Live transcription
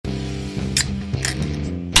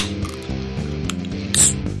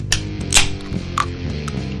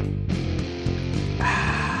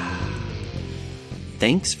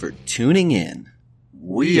thanks for tuning in.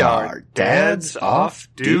 We are Dads Off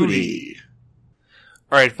Duty.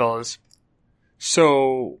 Alright, fellas.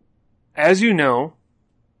 So, as you know...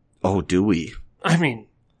 Oh, do we? I mean,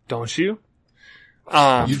 don't you?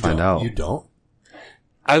 You find out. You don't?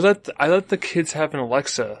 I let the kids have an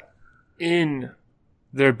Alexa in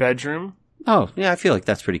their bedroom. Oh, yeah, I feel like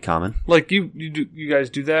that's pretty common. Like, you guys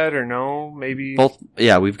do that or no? Maybe? Both,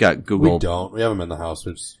 yeah, we've got Google. We don't. We have them in the house.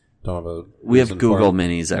 We just don't have a We have reason Google for it.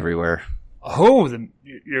 Minis everywhere. Oh,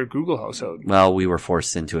 your Google household. Well, we were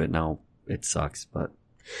forced into it. Now it sucks, but.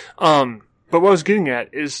 But what I was getting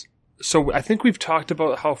at is, so I think we've talked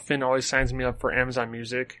about how Finn always signs me up for Amazon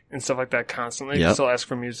Music and stuff like that constantly. Yep. He'll ask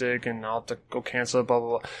for music and I'll have to go cancel it, blah,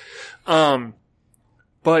 blah, blah.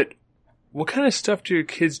 But what kind of stuff do your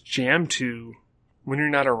kids jam to when you're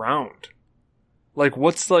not around? Like,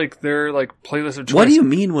 what's like their like playlist of choice? What do you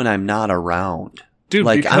mean when I'm not around? Dude,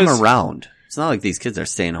 like, because, I'm around. It's not like these kids are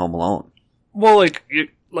staying home alone. Well,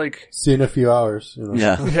 like, See you in a few hours. You know?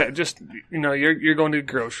 Yeah. yeah, just, you're going to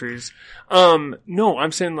groceries. No,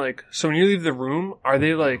 I'm saying like, so when you leave the room, are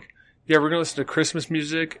they like, yeah, we're going to listen to Christmas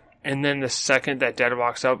music, and then the second that dad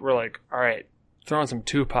walks out, we're like, all right, throw on some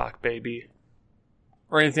Tupac, baby.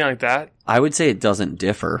 Or anything like that? I would say it doesn't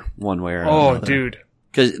differ one way or Oh, another. dude.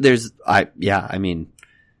 Because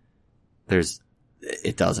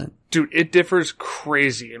it doesn't. Dude, it differs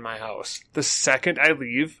crazy in my house. The second I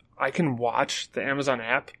leave, I can watch the Amazon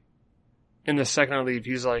app, and the second I leave,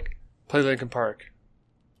 he's like, play Linkin Park.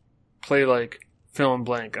 Play, like, fill in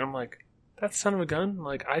blank. And I'm like, that son of a gun?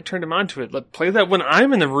 Like, I turned him onto it. Like, play that when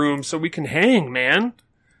I'm in the room so we can hang, man.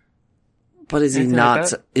 But is he Anything not, like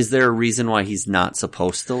that? is there a reason why he's not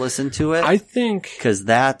supposed to listen to it? I think Because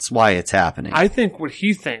that's why it's happening. what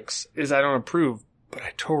he thinks is I don't approve, but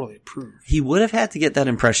I totally approve. He would have had to get that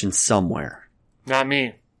impression somewhere. Not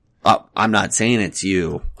me. I'm not saying it's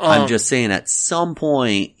you. I'm just saying at some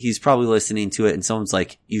point he's probably listening to it and someone's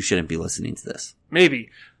like, you shouldn't be listening to this. Maybe.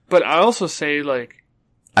 But I also say, like,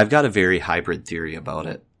 I've got a very hybrid theory about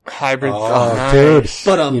it. hybrid. Oh, nice. dude.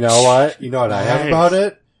 But, You know what? You know what I have Nice. about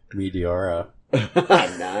it? Meteora.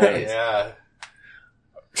 Nice. Yeah.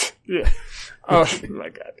 Yeah. Oh my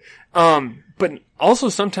god. But also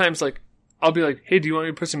sometimes like I'll be like, hey, do you want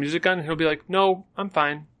me to put some music on? And he'll be like, no, I'm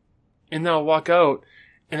fine. And then I'll walk out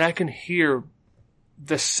and I can hear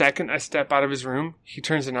the second I step out of his room, he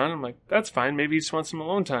turns it on. I'm like, that's fine. Maybe he just wants some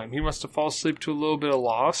alone time. He must have fallen asleep to a little bit of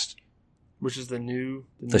Lost, which is the new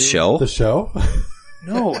Show? The show?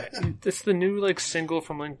 No, it's the new like single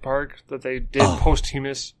from Linkin Park that they did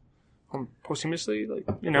posthumously, like,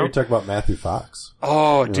 you know. We talk about Matthew Fox.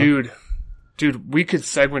 Oh, Yeah. dude, we could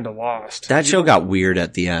segue into Lost. That show got weird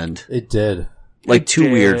at the end. It did. Like, It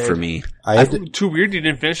too weird did. for me. Too weird. You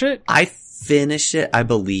didn't finish it? I finished it, I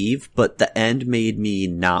believe, but the end made me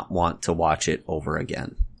not want to watch it over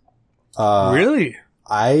again. Really?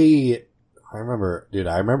 I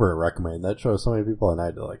remember recommending that show to so many people, and I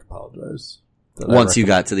had to like apologize. Once you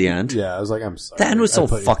got to the end? Yeah, I was like, I'm sorry. The end was so I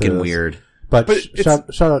put you fucking through this. weird. But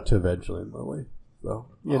it's- shout out to Evangeline Lilly. So,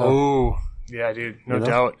 you know. Oh, yeah, dude. No You know?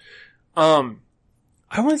 doubt.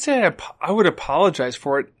 I wouldn't say I would apologize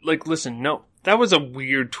for it. Like, listen, no, that was a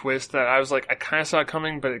weird twist that I was like, I kind of saw it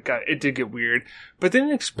coming, but it did get weird. But they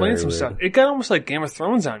didn't explain Very some weird. stuff. It got almost like Game of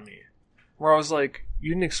Thrones on me, where I was like, you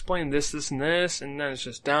didn't explain this, and this, and then it's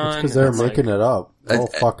just done. Because they're making it up the whole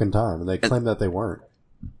Uh, fucking time, and they claim that they weren't.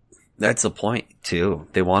 That's the point, too.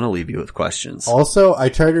 They want to leave you with questions. Also, I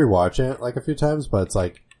tried rewatching it like a few times, but it's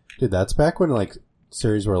like, dude, that's back when like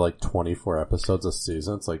series were like 24 episodes a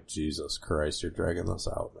season. It's like, Jesus Christ, you're dragging this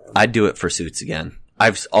out, man. I'd do it for Suits again.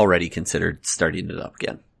 I've already considered starting it up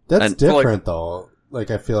again. That's and- different though. Like,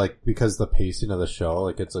 I feel like because the pacing of the show,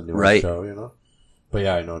 like it's a newer Right. show, you know? But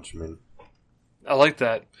yeah, I know what you mean. I like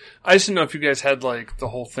that. I just didn't know if you guys had like the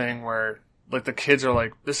whole thing where like the kids are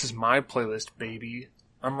like, this is my playlist, baby.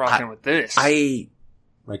 I'm rocking with this.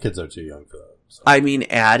 My kids are too young for that. So. I mean,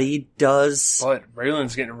 Addie does. But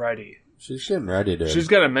Raylan's getting ready. She's getting ready, dude. She's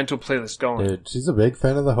got a mental playlist going. Dude, she's a big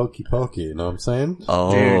fan of the Hokey Pokey, you know what I'm saying?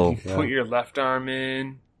 Oh, Dude, you yeah. put your left arm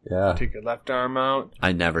in, Yeah. take your left arm out,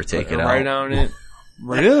 I never take put it your right out. on it.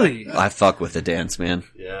 Really? I fuck with the dance, man.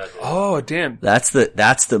 Yeah. Oh, damn. That's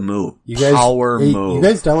the move. You guys, Power hey, move. You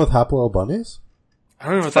guys done with Hop Little Bunnies? I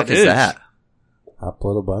don't know What what the fuck is that? Hop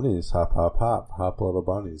Little Bunnies, hop, hop, hop. Hop Little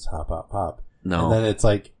Bunnies, hop, hop, hop. No. And then it's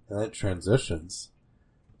like, and then it transitions.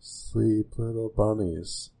 Sleep, little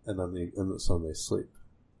bunnies. And then so they sleep.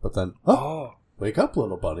 But then, Oh. wake up,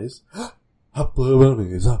 little bunnies. Hop, little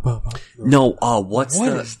bunnies, hop, hop, hop. No, What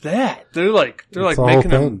is that? They're like It's the whole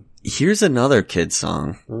making them. thing. Here's another kid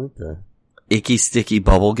song. Okay. Icky Sticky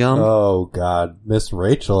Bubblegum. Oh God, Miss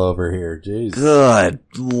Rachel over here. Jeez. Good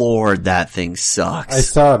Lord, that thing sucks. I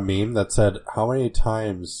saw a meme that said, "How many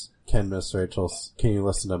times can you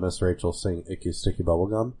listen to Miss Rachel sing Icky Sticky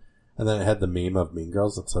Bubblegum?" And then it had the meme of Mean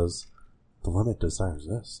Girls that says, "The limit does not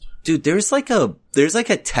exist." Dude, there's like a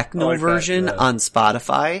techno version on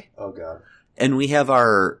Spotify. Oh God. And we have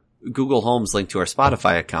our Google Homes linked to our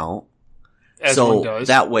Spotify account. As so one does.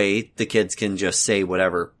 That way the kids can just say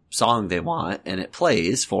whatever song they want and it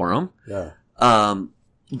plays for them. Yeah.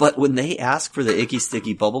 But when they ask for the Icky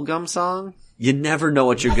Sticky Bubblegum song, you never know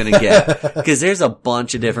what you're going to get. Because there's a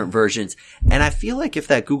bunch of different versions. And I feel like if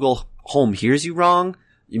that Google Home hears you wrong,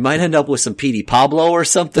 you might end up with some P.D. Pablo or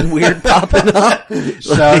something weird popping up.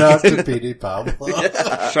 Shout out to P.D. Pablo.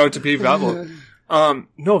 Yeah. Shout out to P.D. Pablo.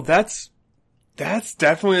 No, that's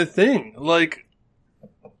definitely a thing. Like,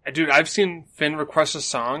 dude, I've seen Finn request a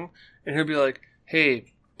song and he'll be like, "Hey,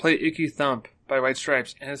 play Icky Thump by White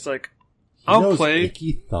Stripes." And it's like, I'll play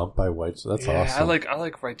Icky Thump by White Stripes. That's awesome. I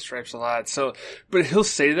like White Stripes a lot. So, but he'll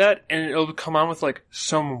say that and it'll come on with like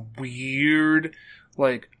some weird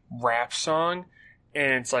like rap song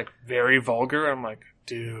and it's like very vulgar. I'm like,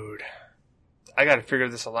 dude, I gotta figure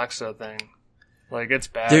this Alexa thing. Like, it's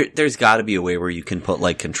bad. There's gotta be a way where you can put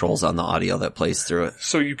like controls on the audio that plays through it.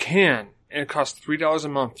 So you can, and it costs $3 a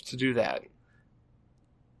month to do that.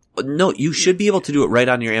 No, you should be able to do it right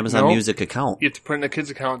on your Amazon Music account. You have to put it in the kid's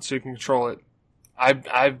account so you can control it.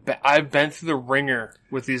 I've been through the ringer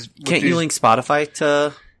with these. Can't you link Spotify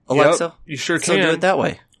to Alexa? Yep, you sure so can. do it that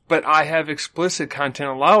way. But I have explicit content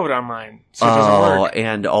allowed on mine, so it doesn't work.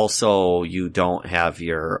 And also you don't have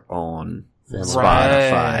your own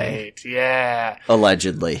Spotify. Right, yeah.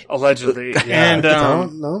 Allegedly. Yeah, And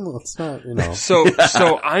no, it's not. You know. So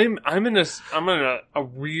I'm in a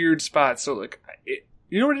weird spot. So like,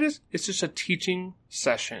 you know what it is? It's just a teaching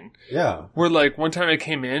session. Yeah. Where like one time I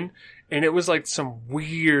came in and it was like some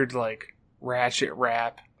weird like ratchet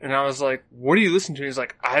rap, and I was like, "What are you listening to?" And he's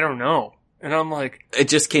like, "I don't know." And I'm like, it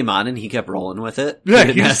just came on and he kept rolling with it. yeah,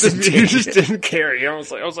 he just didn't care. I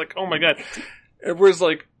was like, oh my God. Whereas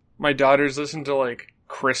like my daughters listen to like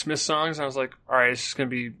Christmas songs, and I was like, all right, it's just gonna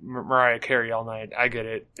be Mariah Carey all night. I get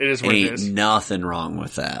it. It is what it is. Ain't nothing wrong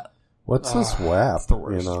with that. What's this WAP? the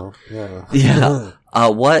worst. You know? Yeah. Yeah.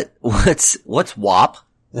 What's WAP?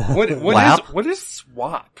 What is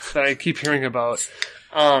swap that I keep hearing about?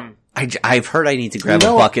 I've heard I need to grab a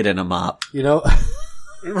bucket and a mop. You know.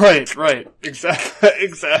 Right. Exactly.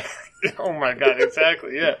 Oh my God.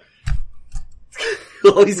 Exactly. Yeah.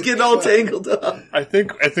 Oh, he's getting all tangled up. I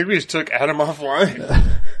think we just took Adam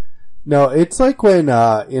offline. No, it's like when,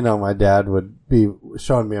 my dad would be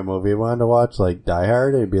showing me a movie he wanted to watch, like Die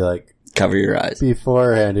Hard, and he'd be like, cover your eyes.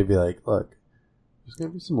 Beforehand, he'd be like, look, there's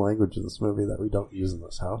going to be some language in this movie that we don't use in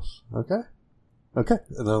this house. Okay? And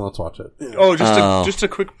then let's watch it. Oh, just a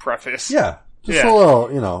quick preface. Yeah. Just a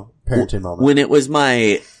little, parenting moment.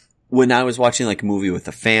 When I was watching like a movie with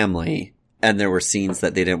a family, and there were scenes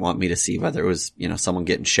that they didn't want me to see, whether it was, someone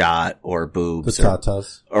getting shot or boobs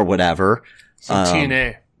or whatever. Some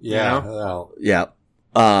TNA. Yeah. You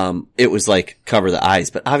Yeah. It was like cover the eyes,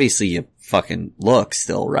 but obviously you fucking look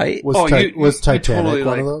still, right? Was Titanic totally,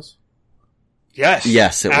 one of those? Yes.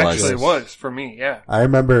 Yes, it was. Actually, it was for me, yeah. I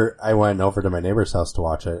remember I went over to my neighbor's house to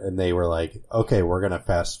watch it, and they were like, okay, we're going to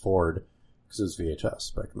fast forward, because it was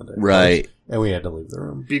VHS back in the day. Right. And we had to leave the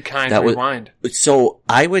room. Be kind, rewind. So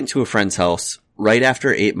I went to a friend's house right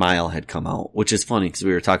after 8 Mile had come out, which is funny because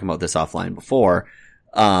we were talking about this offline before.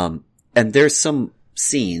 And there's some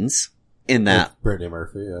scenes in that. With Brittany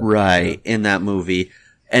Murphy, yeah. Right, in that movie.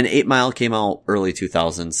 And 8 Mile came out early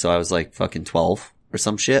 2000s, so I was like fucking 12 or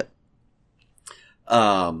some shit.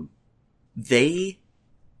 They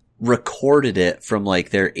recorded it from like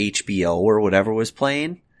their HBO or whatever was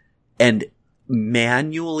playing and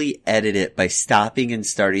manually edit it by stopping and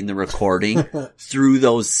starting the recording through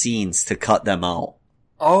those scenes to cut them out.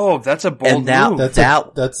 Oh, that's a bold move.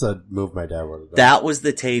 That's a move my dad would have done. That was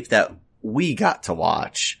the tape that we got to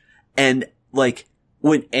watch. And like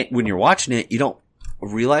when you're watching it, you don't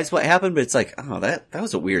realize what happened, but it's like, oh, that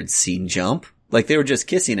was a weird scene jump. Like they were just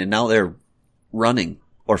kissing and now they're running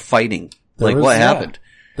or fighting. What happened?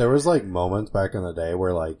 There was like moments back in the day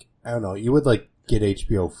where like, I don't know, you would like get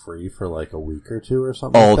HBO free for like a week or two or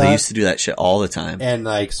something. Oh, like they used to do that shit all the time. And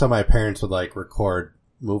like, so my parents would like record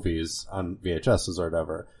movies on VHSs or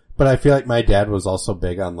whatever. But I feel like my dad was also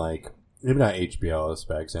big on like, maybe not HBO as a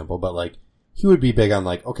bad example, but like, he would be big on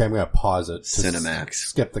like, okay, I'm going to pause it. Cinemax.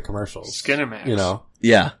 Skip the commercials. Skinemax.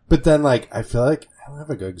 Yeah. But then like, I feel like, I don't have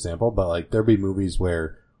a good example, but like, there'd be movies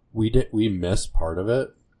where we miss part of it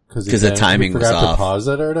because the timing was forgot off. to pause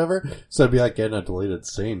it or whatever. So it'd be like getting a deleted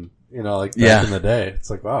scene, like back Yeah. in the day. It's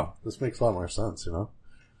like, wow, this makes a lot more sense, God, Well,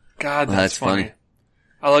 that's that's funny. funny.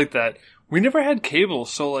 I like that. We never had cable,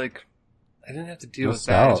 so like I didn't have to deal with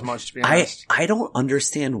that as much, to be honest. I don't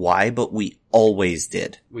understand why, but we always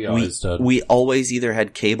did. We always did. We always either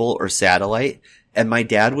had cable or satellite, and my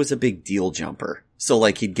dad was a big deal jumper. So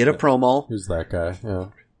like he'd get a promo, Who's that guy? Yeah.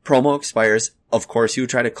 promo expires. Of course, you would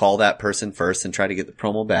try to call that person first and try to get the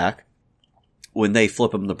promo back. When they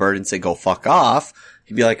flip him the bird and say, go fuck off,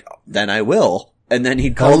 he'd be like, then I will. And then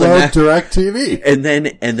he'd call them back. Direct TV. And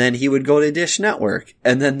then he would go to Dish Network.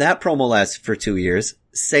 And then that promo lasted for 2 years.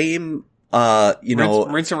 Same,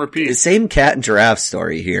 rinse and repeat. same cat and giraffe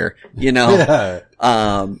story here, Yeah.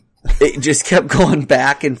 It just kept going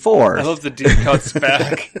back and forth. I love the deep cuts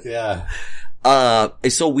back. Yeah.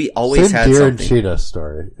 So we always Same had deer something. and cheetah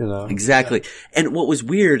story, Exactly. And what was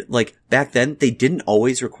weird, like back then, they didn't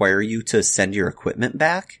always require you to send your equipment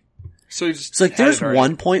back. So you just So like had there's it already.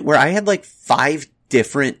 one point where I had like 5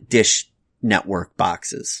 different Dish Network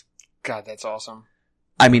boxes. God, that's awesome.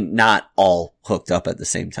 I mean, not all hooked up at the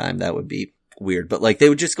same time. That would be weird. But like they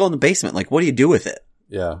would just go in the basement. Like, what do you do with it?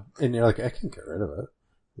 Yeah. And you're like, I can get rid of it.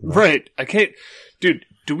 Right. I can't. Dude,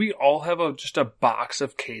 do we all have just a box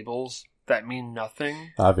of cables that mean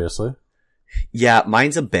nothing? Obviously. Yeah,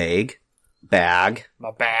 mine's a bag. My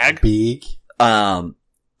bag? Big.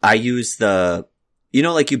 I use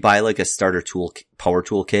like you buy like a power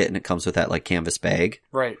tool kit and it comes with that like canvas bag.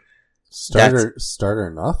 Right.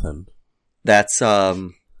 Starter nothing. That's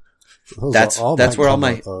that's where all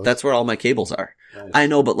my cables are. Nice. I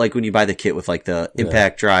know, but like when you buy the kit with like the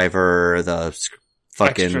impact driver, the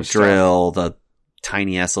fucking Extra drill, the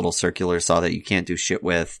tiny ass little circular saw that you can't do shit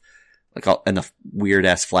with, and the weird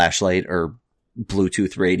ass flashlight or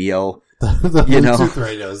Bluetooth radio. The Bluetooth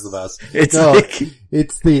radio is the best. It's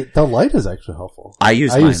the light is actually helpful. I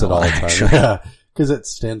use it a all lot, the time. actually. Yeah. Because it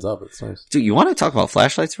stands up. It's nice. Dude, you want to talk about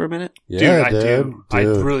flashlights for a minute? Yeah, Dude, I do. I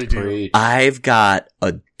really do. Preach. I've got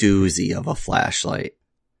a doozy of a flashlight.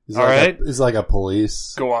 It's All right. It's like a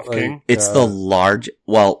police. Go off, King. It's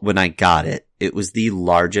when I got it, it was the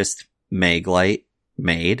largest mag light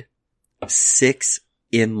made. 6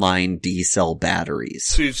 inline D-cell batteries.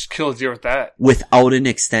 So you just kill a deer with that. Without an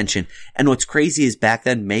extension. And what's crazy is back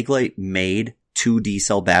then, Maglite made 2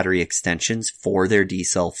 D-cell battery extensions for their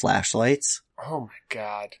D-cell flashlights. Oh my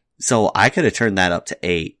god. So I could have turned that up to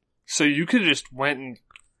 8. So you could have just went and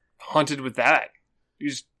hunted with that. You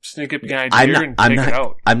just sneak up behind a deer and take it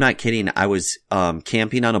out. I'm not kidding. I was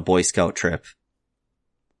camping on a Boy Scout trip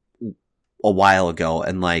a while ago,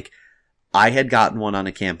 and like I had gotten one on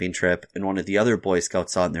a camping trip, and one of the other Boy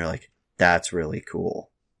Scouts saw it, and they're like, "That's really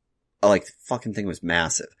cool." Like the fucking thing was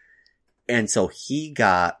massive. And so he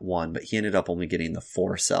got one, but he ended up only getting the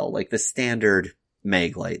 4-cell, like the standard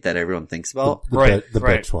mag light that everyone thinks about. The Right.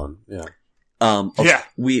 bitch one. Yeah. Yeah.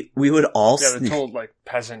 We would all Yeah, the total like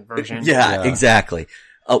peasant version. Yeah, exactly.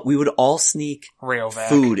 We would all sneak Rayovac.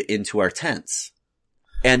 food into our tents.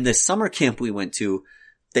 And the summer camp we went to,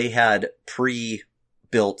 they had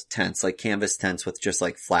pre-built tents, like canvas tents with just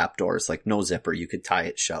like flap doors, like no zipper. You could tie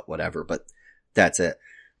it shut, whatever, but that's it.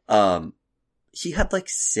 He had like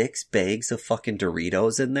 6 bags of fucking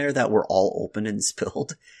Doritos in there that were all open and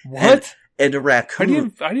spilled. What? And a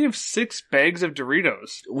raccoon. How do you have 6 bags of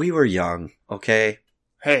Doritos? We were young, okay?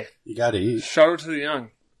 Hey, You gotta eat. shout out to the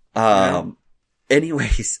young.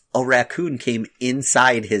 Anyways, a raccoon came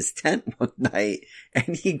inside his tent one night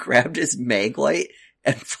and he grabbed his mag light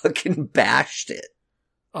and fucking bashed it.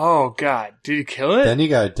 Oh god, did he kill it? Then you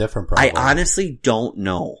got a different problem. I honestly don't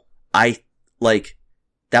know.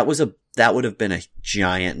 That would have been a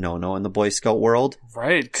giant no-no in the Boy Scout world.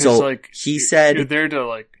 Right, because So like he said you're there to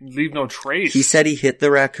like leave no trace. he said he hit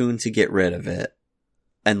the raccoon to get rid of it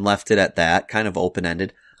and left it at that, kind of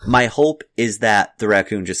open-ended. My hope is that the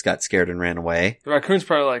raccoon just got scared and ran away. the raccoon's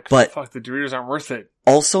probably like, But- fuck, the Doritos aren't worth it.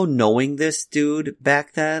 Also, knowing this dude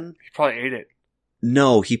back then, He probably ate it.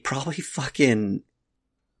 no, he probably fucking,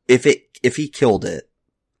 if he killed it,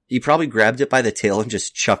 he probably grabbed it by the tail and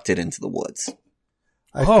just chucked it into the woods.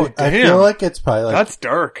 I damn. feel like it's probably like, That's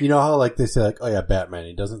dark. you know how like they say like, oh yeah, Batman,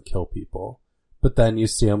 he doesn't kill people. But then you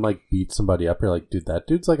see him like beat somebody up, you're like, dude, that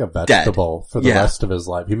dude's like a vegetable for the rest of his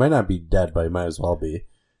life. He might not be dead, but he might as well be.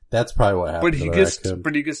 That's probably what happened But he to the gets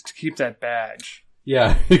raccoon. to keep that badge.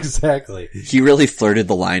 Yeah, exactly. He really flirted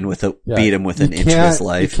the line with it, Yeah. beat him with an You inch of his You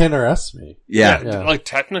life. can't arrest me. Yeah. Yeah. Like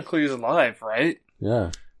technically he's alive, right?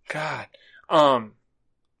 Yeah. God.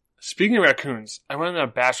 Speaking of raccoons, I went on a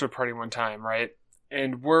bachelor party one time, right?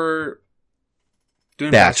 And we're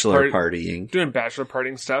doing Bachelor partying. doing bachelor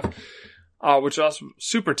partying stuff. which was also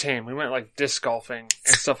super tame. We went like disc golfing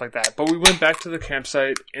and stuff like that. But we went back to the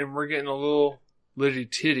campsite and we're getting a little litty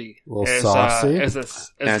titty, saucy, as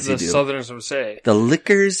the Southerners would say. The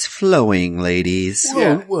liquor's flowing, ladies.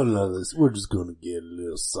 Yeah. We're just gonna get a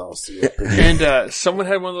little saucy. And someone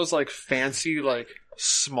had one of those like fancy like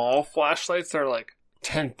small flashlights that are like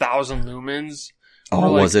 10,000 lumens.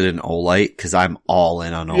 Oh, was it an Olight? Because I'm all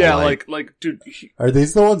in on Olight. Yeah, like, dude. Are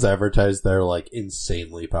these the ones advertised that are like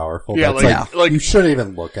insanely powerful? Yeah, like you shouldn't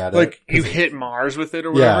even look at it. Like you hit Mars with it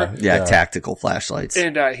or whatever. Yeah, tactical flashlights.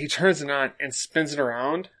 And he turns it on and spins it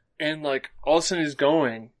around, and like all of a sudden he's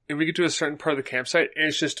going, and we get to a certain part of the campsite, and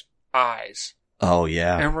it's just eyes. Oh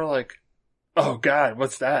yeah. And we're like, oh god,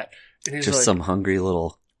 what's that? And he's just like, some hungry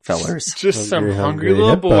little fellers. Just some hungry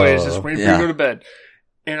little boys just waiting for you to go to bed.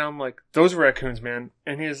 And I'm like, those are raccoons, man.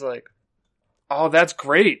 And he's like, oh, that's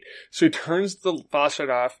great. So he turns the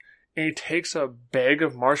flashlight off and he takes a bag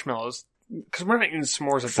of marshmallows. Because we're not eating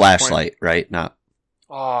s'mores at this point. Flashlight, right? Not.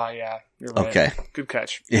 Oh, yeah. You're right. Okay. Good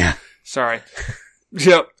catch. Yeah. Sorry.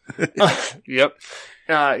 Yep. Yep.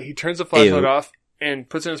 He turns the flashlight off and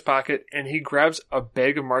puts it in his pocket and he grabs a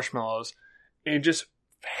bag of marshmallows and just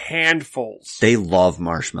handfuls. They love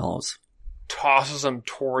marshmallows. Tosses them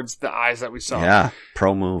towards the eyes that we saw. Yeah,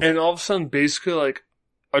 pro move. And all of a sudden, basically like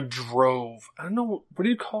a drove. I don't know, what do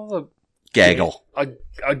you call a gaggle?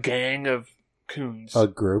 A gang of coons. A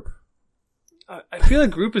group. I feel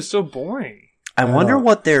like group is so boring. I wonder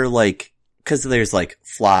what they're like, because there's like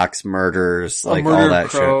flocks, murders, like all that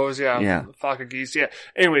crows, shit. Yeah, flock of geese, yeah.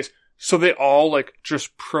 Anyways, so they all like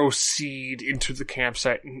just proceed into the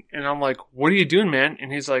campsite, and I'm like, "What are you doing, man?"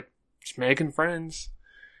 And he's like, "Just making friends."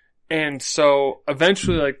 And so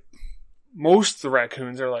eventually, like, most of the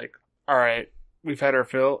raccoons are like, all right, we've had our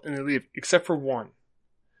fill, and they leave, except for one.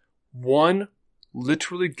 One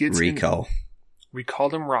literally gets Rico. We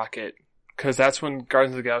called him Rocket, because that's when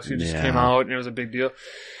Guardians of the Galaxy just came out, and it was a big deal.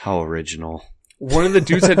 How original. One of the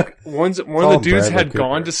dudes had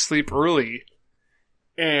gone to sleep early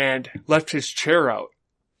and left his chair out.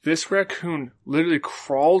 This raccoon literally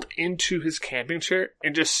crawled into his camping chair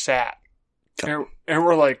and just sat. And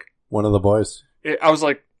we're like, one of the boys. I was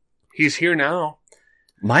like, he's here now.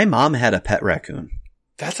 My mom had a pet raccoon.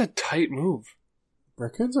 That's a tight move.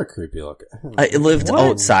 Raccoons are creepy looking. It lived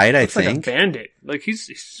outside, I think. Like a bandit. Like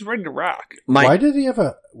he's ready to rock. Why did he have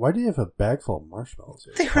a bag full of marshmallows?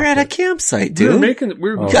 They were at a campsite, dude.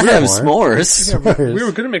 We were gotta have s'mores. Yeah, we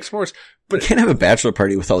were gonna make s'mores, but you can't have a bachelor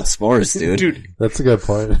party without s'mores, dude. Dude, that's a good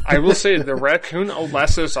point. I will say the raccoon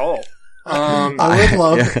outlasted us all. I would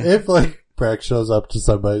love if like Brack shows up to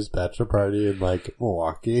somebody's bachelor party in like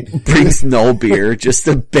Milwaukee. Brings no beer, just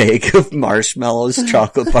a bag of marshmallows,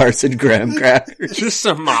 chocolate bars, and graham crackers. Just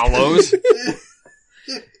some mallows.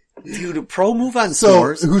 Dude, a pro move on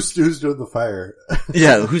s'mores. Who's doing the fire?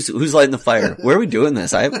 Yeah, who's lighting the fire? Where are we doing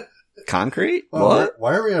this? I have concrete? Well, what?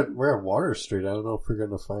 Why are we're on Water Street? I don't know if we're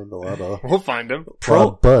going to find a lot of... We'll find them.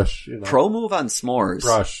 Bush, you know. Pro move on s'mores.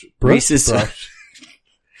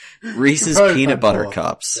 Reese's peanut butter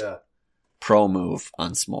cups. Yeah. Pro move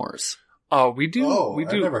on s'mores. We do.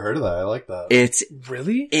 I've never heard of that. I like that. It's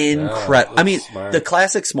really incredible. Yeah, I mean, smart. the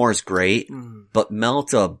classic s'more's great, but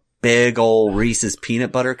melt a big old Reese's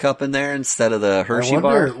peanut butter cup in there instead of the Hershey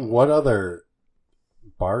bar. What other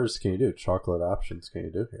bars can you do? Chocolate options can you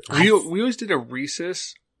do here? We always did a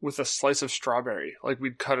Reese's with a slice of strawberry. Like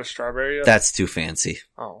we'd cut a strawberry up. That's too fancy.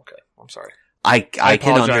 Oh, okay. I'm sorry. I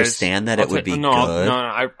can understand that it would be good. No,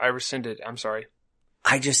 I rescinded. I'm sorry.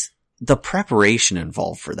 The preparation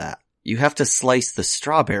involved for that. You have to slice the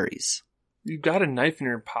strawberries. You've got a knife in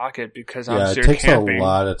your pocket because it takes camping. A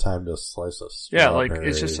lot of time to slice a strawberry. Yeah, like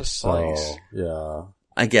it's just a slice. So, yeah.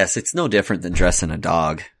 I guess it's no different than dressing a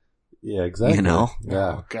dog. Yeah, exactly. You know?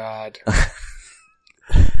 Yeah. Oh God. Got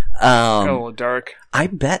a little dark. I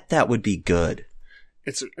bet that would be good.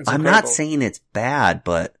 It's I'm not saying it's bad,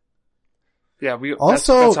 but yeah, that's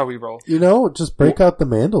how we roll. You know, just break out the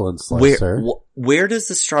mandolin slicer. Where does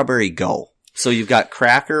the strawberry go? So you've got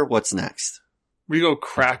cracker. What's next? We go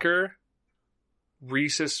cracker,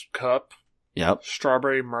 Reese's cup, yep,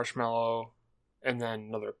 strawberry, marshmallow, and then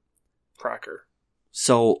another cracker.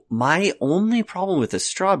 So my only problem with the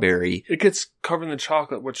strawberry, it gets covered in the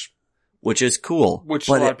chocolate, which is cool, which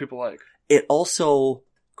a lot of people like. It also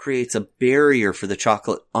creates a barrier for the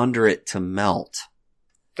chocolate under it to melt.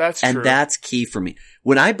 That's true. And that's key for me.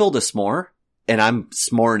 When I build a s'more, and I'm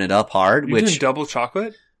s'moring it up hard, you doing double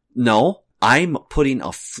chocolate? No, I'm putting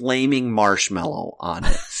a flaming marshmallow on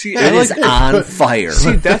it. See, it is on fire.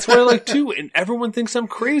 See, that's what I like too, and everyone thinks I'm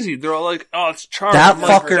crazy. They're all like, "Oh, it's charred." That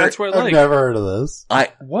fucker. That's what I like. I've never heard of this.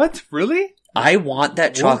 What? Really? I want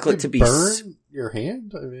that chocolate to be... burn your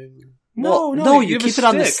hand? I mean... No, you keep it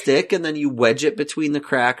on the stick and then you wedge it between the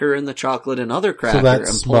cracker and the chocolate and other cracker. So that and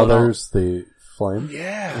smothers the flame?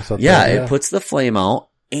 Yeah. Yeah, it puts the flame out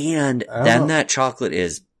and then that chocolate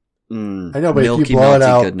is I know, but milky, if you blow it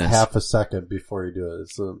out goodness. half a second before you do it,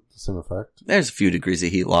 it's the same effect. There's a few degrees of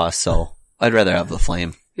heat loss, so I'd rather have the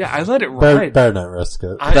flame. Yeah, I let it ride. Better not risk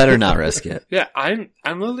it. Better not risk it. Yeah, I'm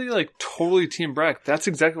literally like totally Team Breck. That's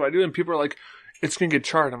exactly what I do. And people are like, it's going to get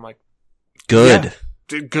charred. I'm like, Good.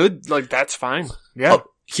 Yeah. Good, like that's fine. Yeah. Oh,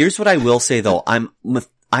 here's what I will say though.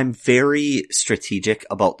 I'm very strategic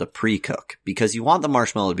about the pre-cook because you want the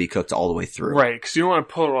marshmallow to be cooked all the way through. Right, because you don't want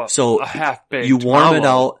to pull off a half-baked you warm it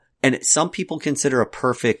mallow. out, and some people consider a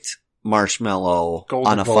perfect marshmallow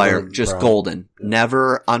Golden. on a fire Golden just brown. golden.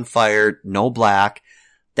 Never on fire, no black.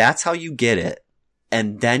 That's how you get it.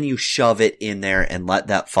 And then you shove it in there and let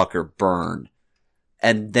that fucker burn.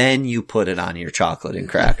 And then you put it on your chocolate and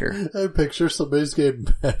cracker. I picture somebody's getting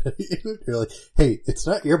mad at you. You're like, hey, it's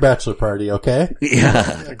not your bachelor party, okay?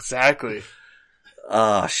 Yeah. Exactly.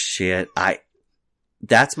 Oh shit.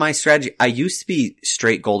 That's my strategy. I used to be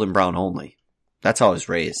straight golden brown only. That's how I was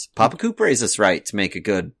raised. Papa Coop raised us right to make a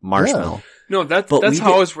good marshmallow. No, that's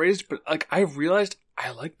how I was raised, but like I realized I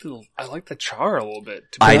like the char a little bit.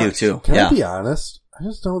 I do too. Can Yeah. I be honest? I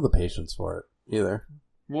just don't have the patience for it either.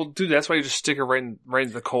 Well, dude, that's why you just stick it right in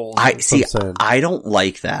the coals. I don't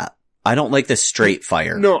like that. I don't like the straight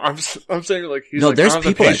fire. No, I'm saying like he's No, like, there's I don't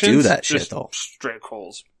have the people that do patience, that shit, just though. Straight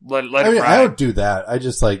coals. Let I it mean, ride. I don't do that. I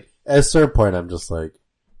just like, at a certain point, I'm just like,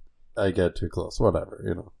 I get too close. Whatever,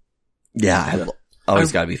 you know. Yeah, I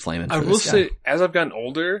always gotta be flaming for I this will guy. say, as I've gotten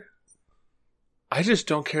older, I just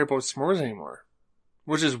don't care about s'mores anymore.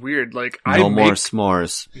 Which is weird. Like, No more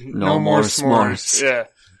s'mores. No more s'mores. Yeah.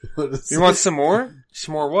 You want some more?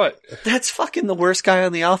 S'more what? That's fucking the worst guy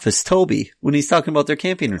on The Office, Toby, when he's talking about their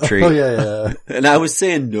camping retreat. Oh, yeah. And I was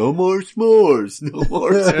saying, no more s'mores. No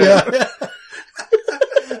more s'mores. Yeah.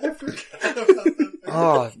 I forgot about that.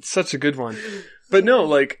 Oh, such a good one. But no,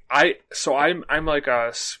 like, I'm like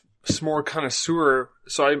a s'more connoisseur,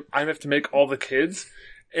 so I have to make all the kids.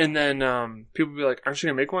 And then, people be like, aren't you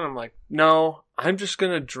gonna make one? I'm like, no, I'm just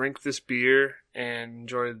gonna drink this beer and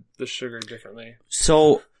enjoy the sugar differently.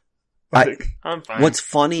 So, I'm fine. what's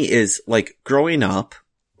funny is, like, growing up,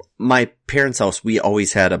 my parents' house, we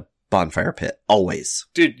always had a bonfire pit. Always.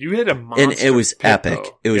 Dude, you had a monster And it was pit, epic.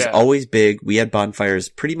 though. It was Yeah. always big. We had bonfires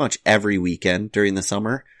pretty much every weekend during the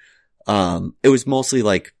summer. It was mostly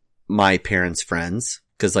like my parents' friends,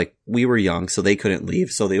 cause like we were young, so they couldn't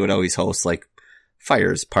leave. So they would always host like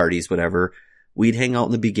fires, parties, whatever. We'd hang out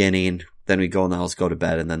in the beginning, then we'd go in the house, go to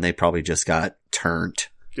bed, and then they probably just got turned,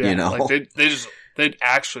 Yeah, you know? like they'd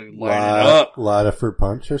actually light it up. Lot of fruit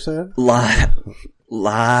punch, you're saying?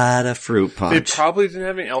 Lot of fruit punch. They probably didn't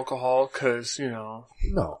have any alcohol, cause, you know.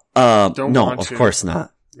 No. Don't no, want of to. course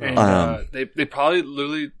not. And, they probably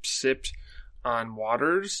literally sipped on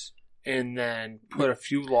waters and then put a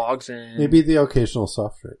few logs in. Maybe the occasional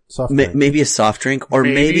soft drink. Maybe a soft drink, or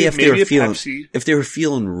maybe if they maybe were a feeling, Pepsi. if they were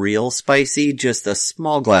feeling real spicy, just a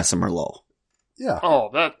small glass of Merlot. Yeah. Oh,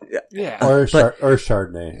 yeah. Or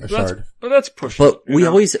Chardonnay. But that's pushing. But you we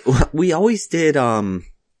know? always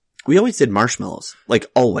did marshmallows, like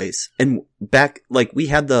always. And back, like we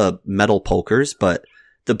had the metal pokers, but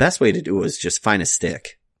the best way to do it was just find a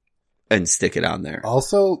stick and stick it on there.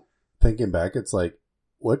 Also, thinking back, it's like,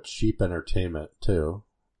 what cheap entertainment too,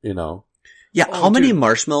 you know? Yeah, Oh, how many dude.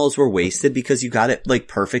 marshmallows were wasted because you got it like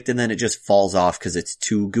perfect and then it just falls off because it's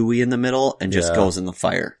too gooey in the middle and just Yeah. goes in the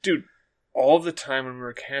fire. Dude, all the time when we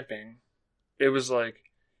were camping, it was like,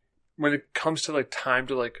 when it comes to like time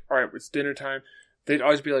to like, all right, it's dinner time, they'd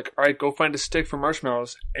always be like, all right, go find a stick for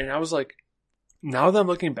marshmallows. And I was like, now that I'm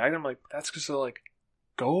looking back, I'm like, that's because they're like,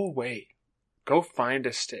 go away. Go find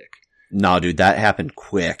a stick. No, dude, that happened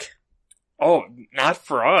quick. Oh, not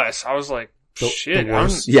for us. I was like, shit. the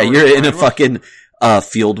worst. Yeah, you're in a fucking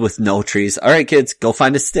field with no trees. All right, kids, go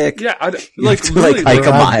find a stick. Yeah, You like, have to, literally, like, hike a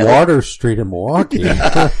We're on mile. Water Street in Milwaukee. dude,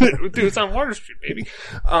 it's on Water Street, baby.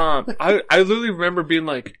 I literally remember being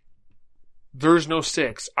like, there's no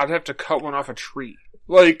sticks. I'd have to cut one off a tree.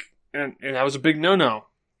 Like, and that was a big no-no.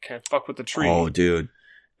 Can't fuck with the tree. Oh, dude.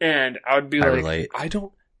 And I would be I like, relate.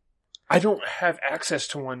 I don't have access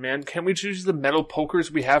to one, man. Can we choose the metal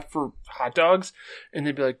pokers we have for hot dogs? And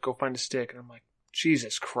they'd be like, go find a stick. And I'm like,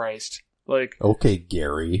 Jesus Christ. Like, Okay,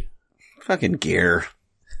 Gary. Fucking gear.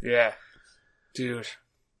 yeah. Dude.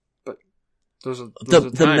 But those are The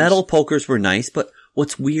times. metal pokers were nice, but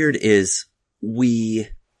what's weird is we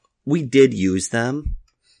did use them,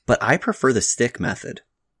 but I prefer the stick method.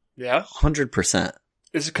 Yeah? 100%.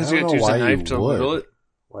 Is it because I you don't have to know use a why you knife to would. whittle it?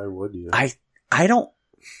 Why would you? I don't.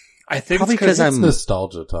 I think Probably it's because I'm- It's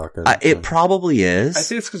nostalgia talking. It probably is. I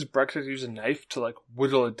think it's because Breck had to use a knife to like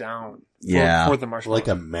whittle it down. Yeah. For the marshmallow. like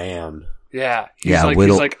a man. Yeah. Yeah, He's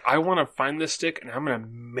whittle- like, I want to find this stick and I'm going to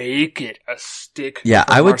make it a stick. Yeah,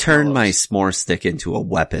 for I would turn my marshmallows. s'more stick into a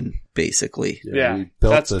weapon, basically. Yeah, we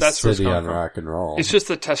built that's the where it's city coming on from. rock and roll. It's just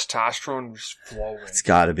the testosterone just flowing. It's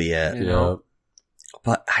gotta be it. You know?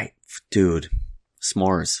 But dude,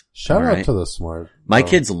 s'mores. Shout All out right? to the smart. My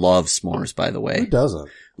kids love s'mores, by the Who way. doesn't?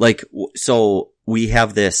 Like, so we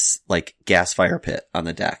have this, like, gas fire pit on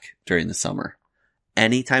the deck during the summer.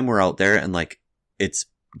 Anytime we're out there and, like, it's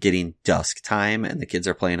getting dusk time and the kids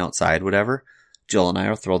are playing outside, whatever, Jill and I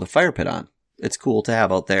will throw the fire pit on. It's cool to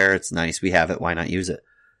have out there. It's nice. We have it. Why not use it?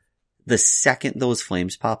 The second those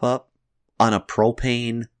flames pop up on a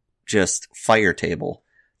propane just fire table,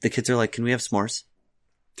 the kids are like, can we have s'mores?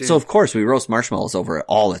 Dude. So, of course, we roast marshmallows over it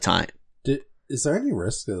all the time. Is there any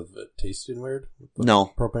risk of it tasting weird? With the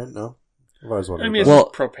No. propane? No. I've always wondered. I mean, it's Well,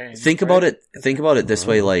 propane. Think right? about it. Think about it this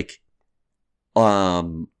way, like,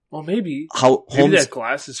 Well, maybe how maybe homes, that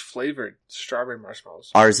glass is flavored strawberry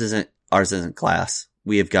marshmallows. ours isn't glass.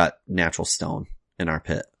 We have got natural stone in our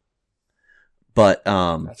pit. But,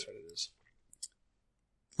 That's what it is.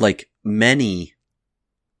 like many,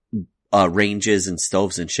 ranges and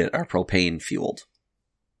stoves and shit are propane fueled.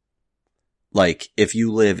 Like, if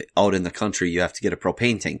you live out in the country, you have to get a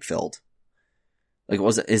propane tank filled. Like,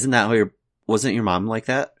 isn't that how wasn't your mom like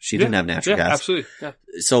that? She didn't have natural gas. Absolutely. Yeah.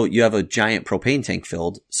 So you have a giant propane tank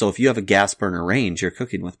filled. So if you have a gas burner range, you're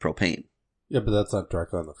cooking with propane. Yeah, but that's not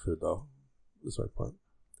directly on the food, though. That's my point.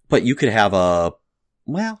 But you could have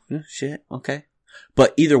shit, okay.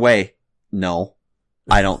 But either way, no,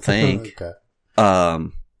 I don't think. Okay.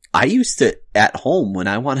 I used to, at home, when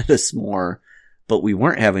I wanted a s'more, but we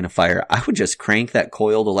weren't having a fire, I would just crank that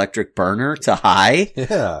coiled electric burner to high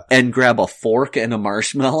Yeah. and grab a fork and a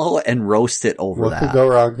marshmallow and roast it over What could that. go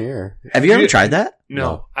wrong here? Have you ever tried that? No,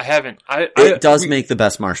 No. I haven't. It does make the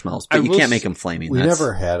best marshmallows, I but you will can't s- make them flaming. We That's-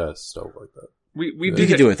 never had a stove like that. We You did You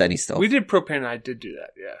could do it with any stove. We did propane. And I did do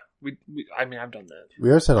that. Yeah. We I mean, I've done that. We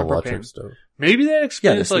always had an Or electric propane. stove. Maybe that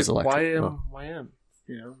explains this was like electric. YM.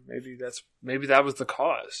 You know, maybe that was the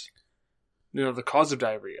cause. You know, the cause of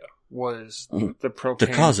diarrhea was the propane. the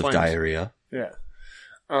cause of flames. diarrhea. Yeah.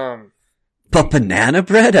 But banana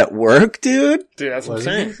bread at work, dude? Dude, that's what I'm Was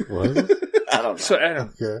saying. it? Was it? I don't know. So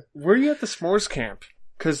Adam, Okay. where are you at the s'mores camp?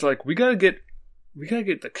 Because like we gotta get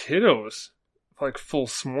the kiddos like full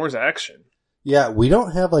s'mores action. Yeah, we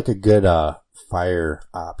don't have like a good fire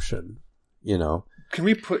option, you know. Can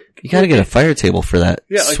we put? You gotta get a fire table for that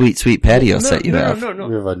Yeah, like- sweet patio set you have. No.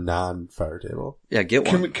 We have a non-fire table. Yeah, get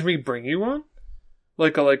one. Can we bring you one?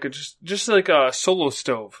 Like a just like a solo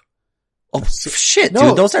stove. Oh, shit, No.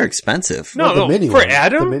 dude, those are expensive. No, the mini for one.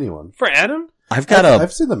 Adam? The mini one. For Adam? I've got a,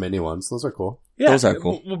 I've seen the mini ones. Those are cool. Yeah, Those are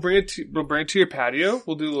cool. We'll bring it to your patio.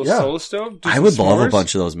 We'll do a little Yeah. solo stove. do I some would love a s'mores.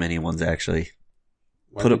 bunch of those mini ones, actually.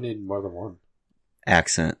 Why Put do a- you need more than one?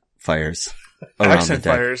 Accent fires around accent the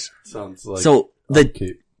deck. fires. Sounds like So,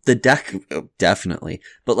 upkeep. the deck, definitely.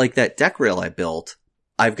 But like that deck rail I built,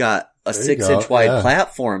 I've got a There you 6-inch go, wide yeah.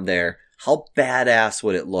 platform there. How badass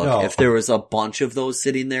would it look No. if there was a bunch of those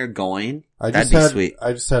sitting there going? I That'd just be had sweet.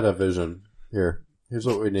 I just had a vision. Here's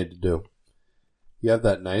what we need to do. You have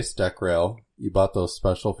that nice deck rail. You bought those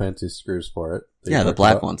special fancy screws for it. that you Yeah, the talked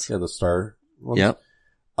black about. ones. Yeah, the star ones. Yep.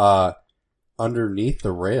 Underneath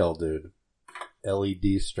the rail, dude,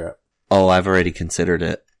 LED strip. Oh, I've already considered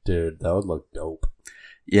it. Dude, that would look dope.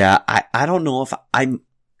 Yeah, I don't know if I'm,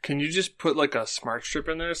 Can you just put like a smart strip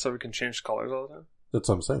in there so we can change colors all the time? That's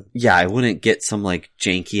what I'm saying. yeah, I wouldn't get some like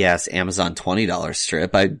janky ass Amazon $20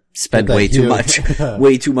 strip. I'd spend Get that way too Hue.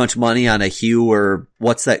 way too much money on a Hue or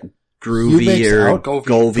what's that Hue Groovy makes or out- Govy.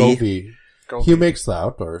 Govy. Go. Hugh makes the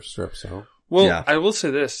outdoor strip, so Well, Yeah. I will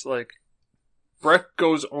say this: like, Breck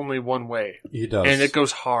goes only one way, he does. and it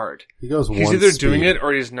goes hard. He goes He's one either speed. doing it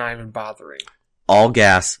or he's not even bothering. All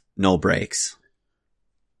gas, no brakes.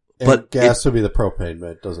 And but gas would be the propane,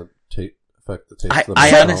 but it doesn't affect the taste of the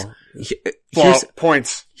I marshmallow. Well, Here's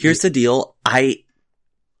points. here's the deal.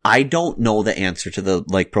 I don't know the answer to the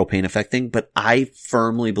like propane effect thing, but I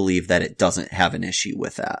firmly believe that it doesn't have an issue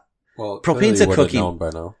with that. Well, Propane's clearly a would have cooking- known by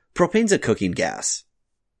now. Propane's a cooking gas.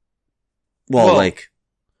 Well, Well, like,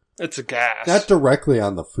 It's a gas. Not directly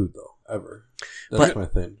on the food though, ever. That's But- my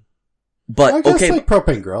thing. but I guess okay, like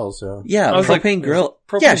propane grills, yeah. yeah, I was propane like, grill.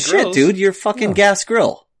 propane yeah, shit, grills. dude, you're fucking Yeah. gas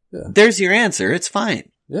grill. Yeah. There's your answer. It's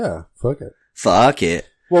fine. Yeah, fuck it. Fuck it.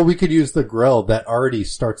 Well, we could use the grill that already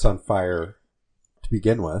starts on fire to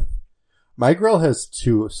begin with. My grill has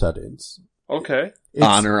 2 settings. Okay. It's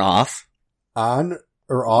On or off? on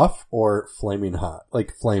or off or flaming hot,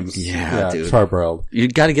 like flames. Yeah, dude. Charbroiled. You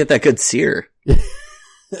got to get that good sear.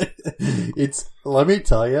 Let me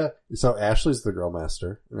tell you. So Ashley's the grill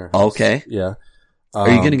master in our house. Okay. Yeah. Are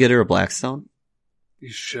you going to get her a Blackstone? You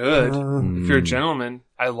should. If you're a gentleman,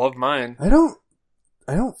 I love mine. I don't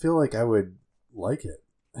feel like I would like it.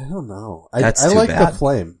 I don't know. I Too like bad. the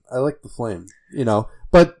flame. I like the flame,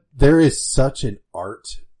 but there is such an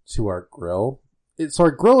art to our grill. So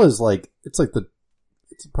our grill is it's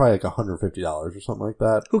probably like $150 or something like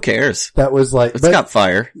that. Who cares? That was It's got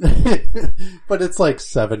fire. but it's like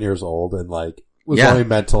 7 years old and was Yeah. only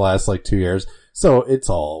meant to last 2 years. So it's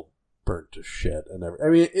all burnt to shit and everything. I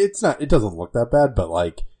mean, it doesn't look that bad,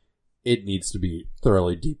 but it needs to be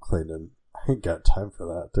thoroughly deep cleaned, and I ain't got time for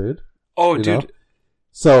that, dude. Oh, You dude. know?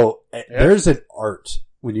 So there's an art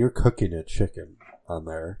when you're cooking a chicken on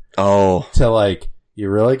there Oh. to you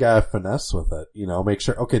really gotta finesse with it, make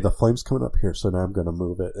sure, okay, the flame's coming up here, so now I'm gonna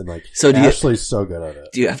move it. And So Ashley's so good at it.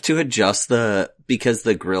 Do you have to adjust because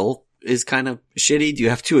the grill is kind of shitty, do you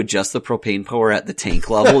have to adjust the propane power at the tank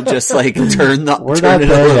level? Just turn it a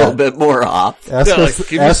little bit more off?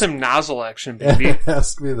 Give me some nozzle action, baby.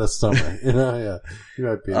 Ask me this summer. Yeah. You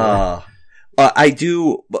might be I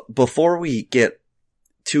do, before we get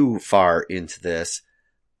too far into this,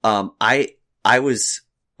 I was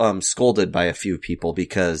scolded by a few people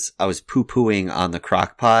because I was poo-pooing on the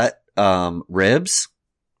crockpot ribs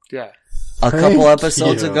Yeah. a couple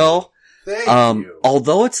episodes ago. Thank you.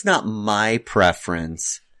 Although it's not my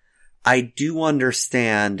preference, I do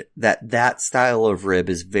understand that style of rib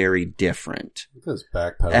is very different. Look at this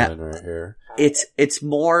backpedaling right here. It's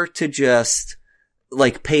more to just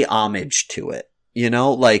pay homage to it,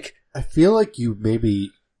 I feel like you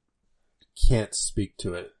maybe can't speak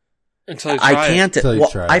to it. Until you try I can't. Until you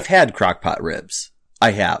try it. I've had crockpot ribs.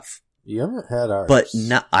 I have, You haven't had ours. but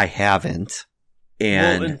I haven't.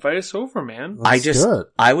 And Well, invite us over, man. Let's do it.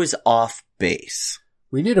 I was off base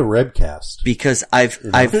We need a rib cast. because I've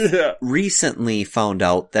Yeah. recently found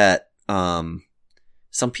out that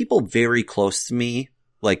some people very close to me,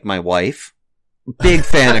 like my wife, big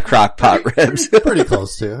fan of crockpot ribs. Pretty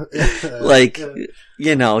close to.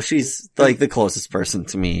 She's the closest person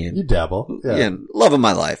to me. You dabble. Yeah. Love of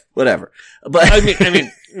my life, whatever. But I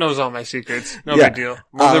mean, knows all my secrets. No Yeah. big deal.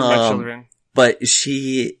 Mother of my children. But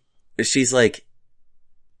she's like,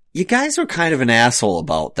 you guys were kind of an asshole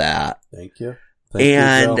about that. Thank you.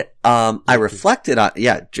 And, Jill. I reflected on,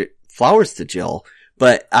 flowers to Jill,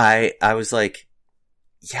 but I was like,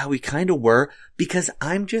 yeah, we kind of were, because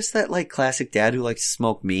I'm just that classic dad who likes to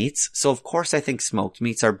smoke meats. So of course I think smoked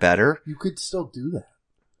meats are better. You could still do that.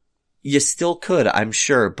 You still could, I'm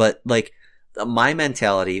sure, but my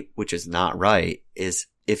mentality, which is not right, is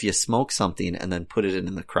if you smoke something and then put it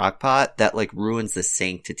in the crock pot, that ruins the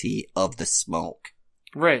sanctity of the smoke.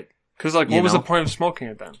 Right. Because, what was the point of smoking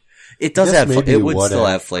it then? It does Yes, have, maybe it would wouldn't. still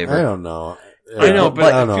have flavor. I don't know. I know,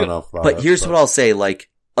 but I don't know enough about it. But here's what I'll say,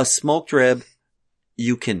 a smoked rib,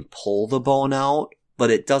 you can pull the bone out, but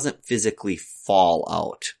it doesn't physically fall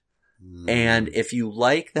out. And if you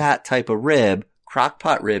like that type of rib,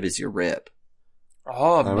 crockpot rib is your rib.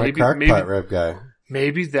 Oh, I'm maybe a crockpot rib guy.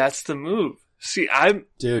 Maybe that's the move. See,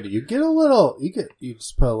 Dude, you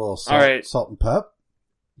just put a little salt, All right. salt and pep.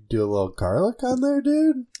 Do a little garlic on there,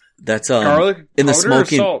 dude. That's garlic in the powder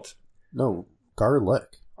smoking. or salt? No,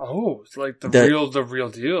 garlic. Oh, it's the real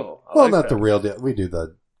deal. I Well, like not that. the real deal. We do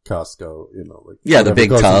the Costco, the whatever big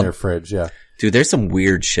goes tub. in your fridge. Yeah, Dude, there's some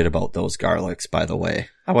weird shit about those garlics, by the way.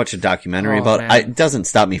 I watched a documentary Oh, about man. it. It doesn't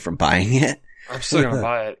stop me from buying it. I'm still gonna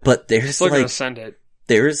buy it. But there's Still gonna send it.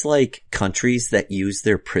 there's countries that use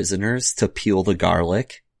their prisoners to peel the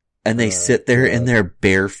garlic, and they sit there in their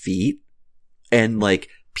bare feet and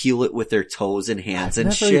peel it with their toes and hands I've and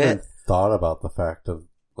never shit. even thought about the fact of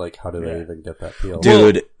how do they even get that peel?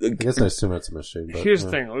 Dude, I guess I assume it's a machine. But, Here's the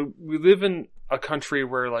thing: we live in a country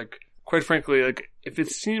where, quite frankly, if it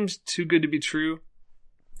seems too good to be true,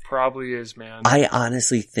 probably is, man. I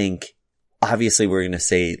honestly think, obviously we're going to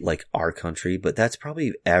say our country, but that's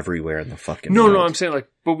probably everywhere in the fucking world. No, I'm saying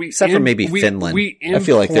but we Except for maybe Finland. I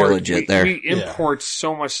feel like they're legit there. We import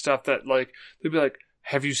so much stuff that they'll be like,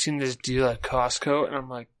 "Have you seen this deal at Costco?" And I'm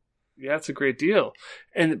like, "Yeah, it's a great deal."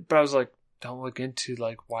 But I was like, "Don't look into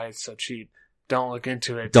why it's so cheap. Don't look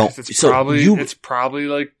into it. Don't. It's So probably you- it's probably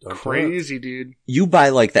Don't crazy, dude." You buy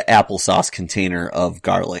the applesauce container of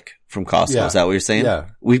garlic from Costco. Yeah. Is that what you're saying? Yeah.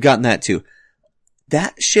 We've gotten that too.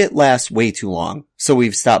 That shit lasts way too long, so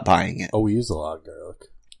we've stopped buying it. Oh, we use a lot of garlic.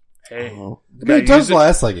 Hey. Oh. I mean, it does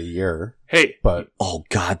last like a year. Hey. But Oh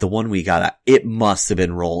God, the one we got, it must have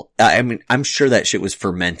been I mean, I'm sure that shit was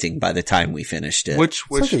fermenting by the time we finished it. Which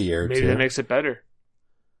like a year or maybe two. that makes it better.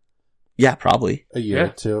 Yeah, probably. A year or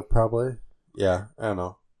two, probably. Yeah, I don't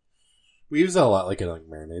know. We use it a lot, like in like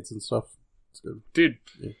marinades and stuff. It's good, dude.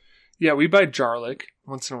 Yeah, we buy garlic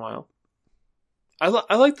once in a while. I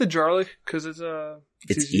like the garlic because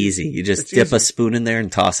it's easy. You just dip a spoon in there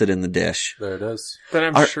and toss it in the dish. There it is. But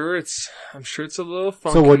I'm sure it's a little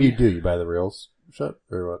funky. So what do? You buy the real shit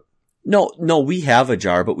or what? No, we have a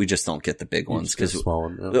jar, but we just don't get the big ones because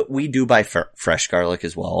we do buy fresh garlic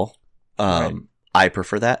as well. Right. I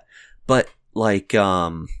prefer that, but like,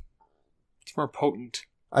 it's more potent.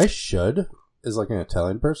 I should as like an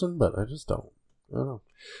Italian person, but I just don't. I don't know.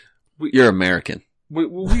 You're American.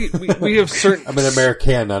 We have certain. I'm an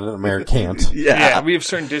American, not an American. Yeah, we have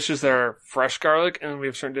certain dishes that are fresh garlic, and we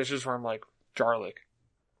have certain dishes where I'm like garlic.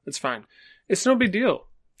 It's fine. It's no big deal.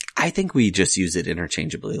 I think we just use it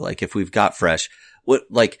interchangeably. Like if we've got fresh,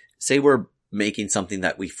 say we're making something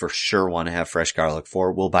that we for sure want to have fresh garlic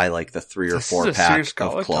for, we'll buy like the 3 or 4 pack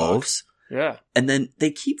of cloves. Dog. Yeah. And then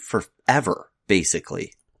they keep forever,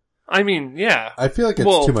 basically. I mean, yeah. I feel like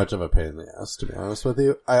it's too much of a pain in the ass, to be honest with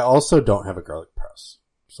you. I also don't have a garlic press.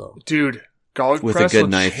 So, dude, garlic with press with a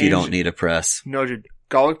good knife, you don't need a press. No, dude,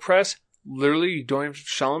 garlic press. Literally, you don't even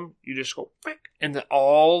shell them. You just go, and then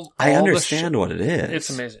I understand what it is. It's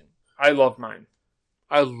amazing. I love mine.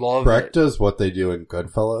 I love Breck it. does what they do in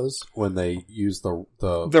Goodfellas when they use the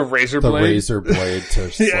razor blade,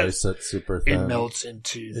 to slice it super thin. It melts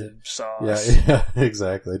into the sauce. Yeah,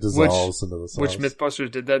 exactly. It dissolves into the sauce. Which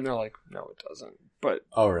Mythbusters did that, and they're like, no, it doesn't. But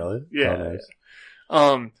oh, really? Yeah.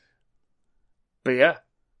 Oh, nice. Yeah. But yeah,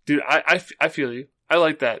 dude, I feel you. I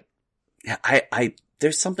like that. Yeah,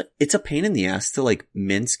 there's something, it's a pain in the ass to like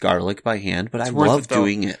mince garlic by hand, but I worth love it, though.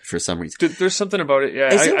 doing it for some reason. Dude, there's something about it.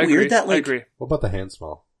 Yeah, Is it I weird agree. that like, I agree. What about the hand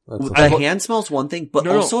smell? The hand smell's one thing, but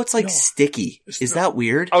No, also it's like sticky. Is that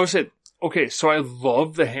weird? I would say, okay, so I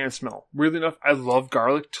love the hand smell. Weirdly enough, I love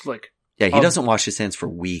garlic to like. Yeah, he doesn't wash his hands for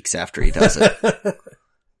weeks after he does it.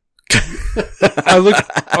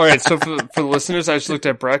 Alright, so for the listeners, I just looked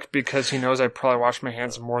at Breck because he knows I probably wash my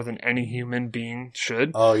hands more than any human being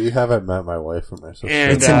should. Oh, you haven't met my wife or my sister.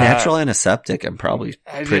 And, it's a natural antiseptic, I'm probably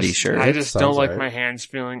pretty sure. I just don't like right. my hands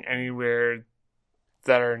feeling anywhere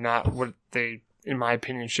that are not what they, in my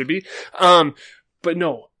opinion, should be. But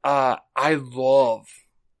no, I love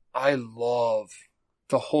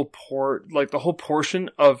the whole portion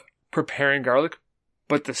of preparing garlic,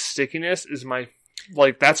 but the stickiness is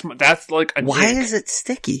that's like a Why dick. is it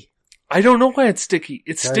sticky? I don't know why it's sticky.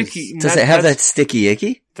 It's Guys, sticky. Does it have that sticky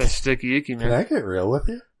icky? That's sticky icky, man. Can I get real with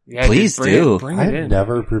you? Yeah, Please dude, do. Bring it I've in.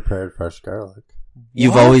 never prepared fresh garlic.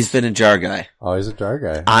 You've What? always been a jar guy. Always a jar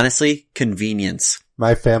guy. Honestly, convenience.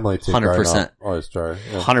 My family too. 100%. Always jar.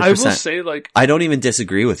 Yeah. 100%. I will say, like, I don't even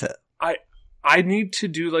disagree with it. I need to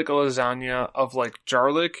do like a lasagna of like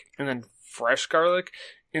garlic and then fresh garlic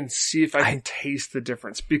and see if I can taste the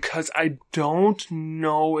difference, because I don't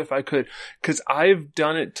know if I could, because I've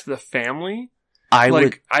done it to the family. I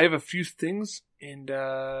have a few things, and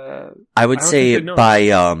I would say think they'd know.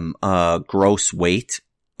 by gross weight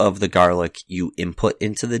of the garlic you input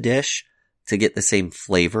into the dish to get the same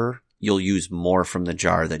flavor, you'll use more from the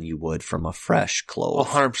jar than you would from a fresh clove.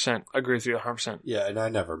 100%. I agree with you 100%. Yeah, and I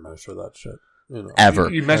never measure that shit. You know. Ever.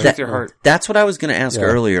 You measure with your heart. That's what I was going to ask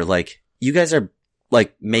earlier. Like, you guys are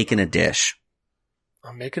like making a dish.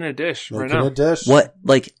 I'm making a dish right Making now. a dish. What,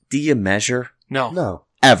 like, do you measure? No.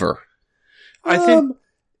 Ever. I think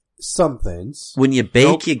some things. When you bake,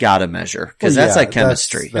 Nope. you gotta measure. Cause Well, that's yeah, like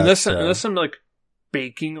chemistry. that's- unless I'm like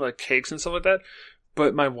baking like cakes and stuff like that.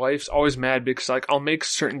 But my wife's always mad because like I'll make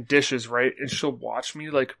certain dishes, right? And she'll watch me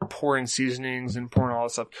like pour in seasonings and pour in all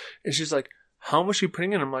that stuff. And she's like, how much are you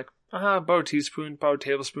putting in? I'm like, about a teaspoon, about a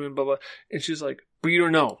tablespoon, blah, blah. And she's like, but you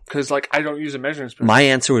don't know. Cause like I don't use a measuring spoon. My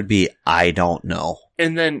answer would be, I don't know.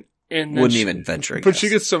 And then Wouldn't even venture a But guess. she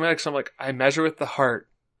gets so mad because I'm like, I measure with the heart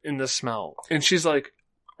and the smell. And she's like,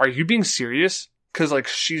 are you being serious? Cause like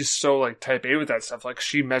she's so like type A with that stuff. Like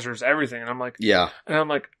she measures everything. And I'm like, Yeah. and I'm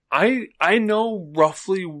like, I know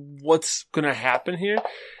roughly what's gonna happen here,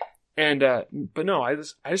 and but no, I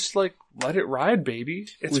just like let it ride, baby.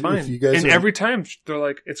 It's If fine. you guys And are- every time they're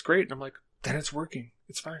like, it's great, and I'm like, then it's working.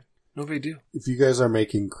 It's fine. No big deal. If you guys are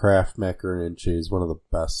making Kraft macaroni and cheese, one of the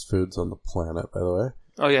best foods on the planet, by the way.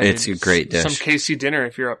 Oh yeah, It's dude. a great dish. Some KC dinner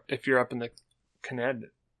if you're up in the Canada.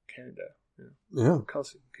 Yeah.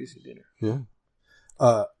 KC dinner.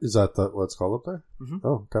 Yeah. Is that what's called up there? Mm-hmm.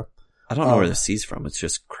 Oh, okay. I don't know where the C's from. It's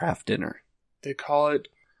just craft dinner. They call it.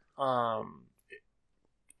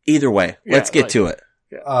 Either way, let's get to it.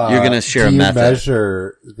 Yeah. You're going to share a do you method.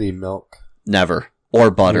 measure the milk? Never. Or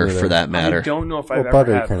butter, Neither. for that matter. I don't know if Well, I've ever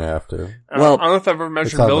butter had. kind of have to. Well, I don't know if I've ever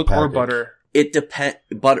measured on the milk or package. butter. It depends.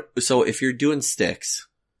 Butter. So if you're doing sticks,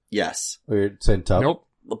 yes. We're saying tub? Nope.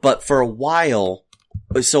 But for a while,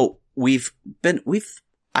 so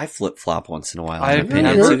I flip flop once in a while. I in have my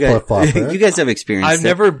opinions. never You guys, flip-flopper. you guys have experienced I've it.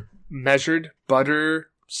 never measured butter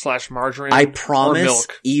 / margarine. I or promise,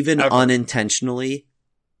 milk. even ever. unintentionally,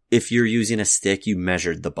 if you're using a stick, you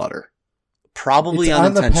measured the butter. Probably It's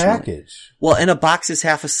on the unintentionally. package. Well, and a box is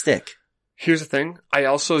half a stick. Here's the thing. I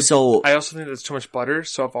also So think that's too much butter,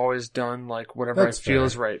 so I've always done like whatever That's I feel fair.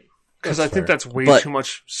 is right. Because That's I think fair. that's way But- too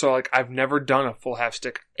much. So like I've never done a full half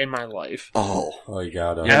stick in my life. oh, You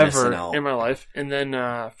got it. Yeah. missing Ever out. in my life. And then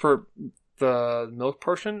for the milk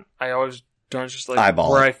portion, I always done just like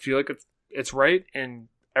Eyeball where it. I feel like it's right, and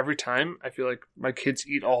every time I feel like my kids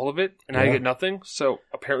eat all of it and I Yeah. get nothing. So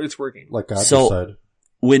apparently it's working. Like God So- said.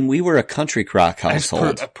 when we were a country crock I just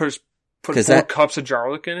household, put 'Cause 4 that- cups of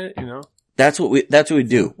garlic in it, you know. that's what we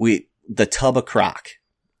do. The tub of crock.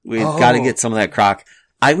 We've Oh. got to get some of that crock.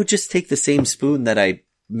 I would just take the same spoon that I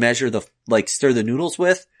measure stir the noodles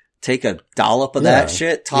with, take a dollop of that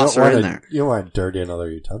shit, toss her in there. You don't want to dirty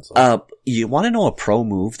another utensil. You want to know a pro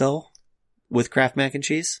move though with Kraft mac and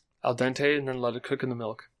cheese? Al dente and then let it cook in the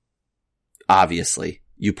milk. Obviously,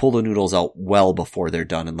 you pull the noodles out well before they're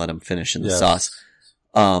done and let them finish in the Yes. sauce.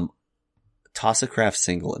 Toss a Kraft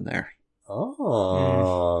single in there.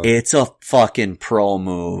 Oh. It's a fucking pro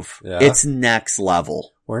move. Yeah. It's next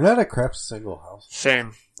level. We're not a crap single house.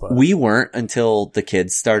 Same. But, We weren't until the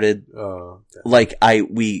kids started. okay.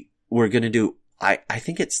 We were gonna do. I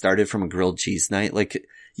think it started from a grilled cheese night. Like,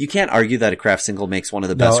 you can't argue that a Kraft single makes one of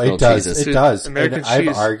the best No, it grilled does. cheeses. It does. American And I've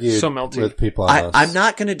cheese, argued so melty. with people on this. I'm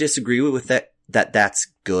not gonna disagree with that. That's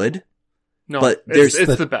good. No, But it's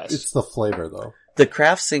there's the best. It's the flavor, though. The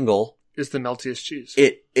Kraft single, It's the meltiest cheese.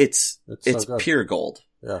 it's It's so good. pure gold.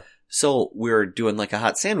 Yeah. So we were doing like a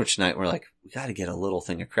hot sandwich night. We're like, we got to get a little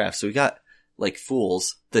thing of Kraft. So we got like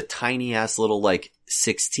Fools, the tiny ass little like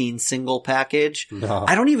 16 single package. No.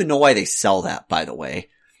 I don't even know why they sell that, by the way,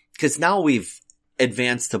 because now we've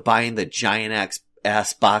advanced to buying the giant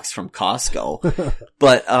ass box from Costco.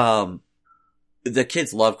 But the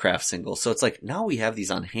kids love Kraft singles, so it's like now we have these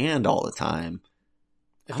on hand all the time.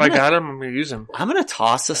 If I got them, I'm going to use them. I'm gonna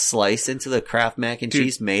toss a slice into the Kraft mac and Dude.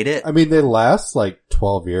 cheese. Made it I mean, they last like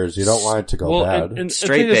 12 years. You don't want it to go bad. and the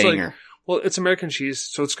straight thing is, like, banger. well, it's American cheese,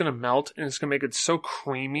 so it's going to melt, and it's going to make it so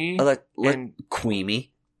creamy. And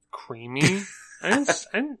Queamy. creamy. I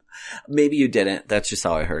didn't, Maybe you didn't. That's just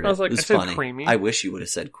how I heard it. I was like, it was I said funny. creamy. I wish you would have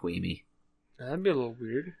said queamy. that'd be a little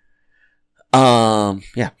weird.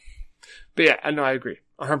 Yeah. But yeah, I know, I agree.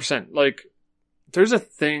 100%. Like, there's a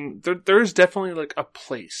thing, there's definitely like a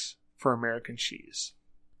place for American cheese.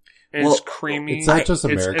 And Well, it's creamy. It's not just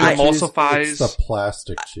It American cheese. emulsifies. It's the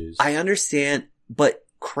plastic cheese. I understand, but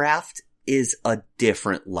Kraft is a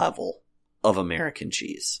different level of American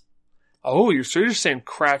cheese. Oh, you're saying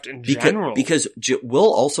Kraft in general. Because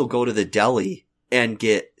we'll also go to the deli and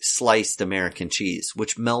get sliced American cheese,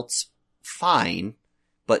 which melts fine,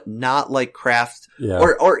 but not like Kraft. Yeah.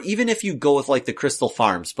 Or even if you go with like the Crystal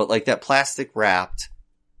Farms, but like that plastic wrapped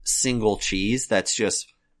single cheese that's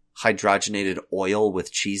just hydrogenated oil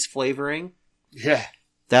with cheese flavoring. yeah.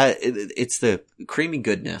 It's the creamy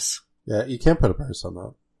goodness. Yeah, you can't put a price on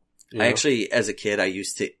that. I actually, as a kid, I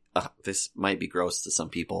used to, this might be gross to some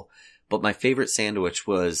people, but my favorite sandwich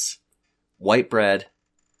was white bread,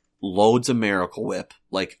 loads of Miracle Whip,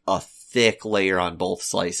 like a thick layer on both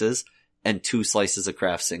slices, and 2 slices of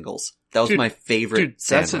Kraft singles. That was Dude, my favorite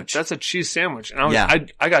sandwich. That's a cheese sandwich. And Yeah.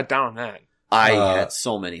 I got down on that. I had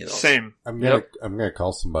so many of those. Same. I'm Yep. gonna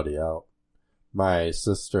call somebody out. My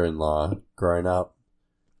sister-in-law, growing up,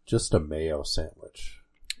 just a mayo sandwich.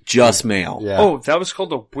 Just mayo. Yeah. Oh, that was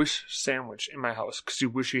called a wish sandwich in my house because you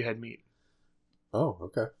wish you had meat. Oh,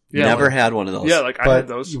 okay. Yeah, Never like, had one of those. Yeah, like I But had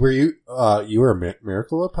those. were you were a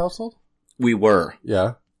Miracle Whip household? We were.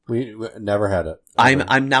 Yeah. We never had it.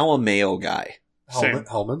 I'm now a mayo guy. Same.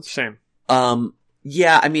 Hellman's? Same.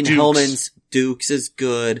 Yeah, I mean, Duke's. Hellman's, Duke's is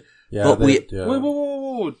good. Yeah, But yeah.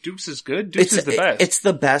 Whoa. Dukes is good? Dukes is the best. It's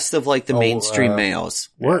the best of like the Oh, mainstream mayos.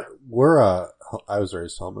 I was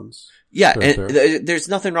raised Hellman's. Yeah, Sure, and sure. there's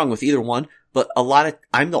nothing wrong with either one, but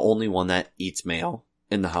I'm the only one that eats mayo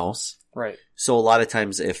in the house. right. So a lot of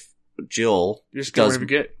times if Jill You're just going to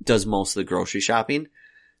get. does most of the grocery shopping,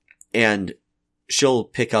 and she'll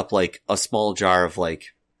pick up like a small jar of like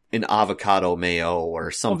an avocado mayo or Oh,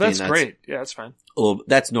 something. that's great. Yeah, that's fine.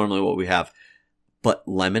 That's normally what we have. But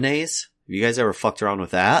lemonade, have you guys ever fucked around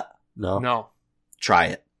with that? No. No. Try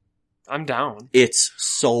it. I'm down. It's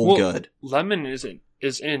so good. Lemon is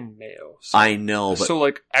in mayo. So, I know, but so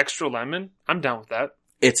like extra lemon, I'm down with that.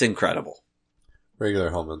 it's incredible.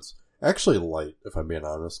 Regular Hellman's. Actually light, if I'm being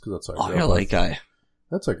honest, because that's what I Oh, grew you're up a with. light guy.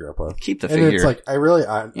 That's what I grew up with. Keep the And figure. it's like, I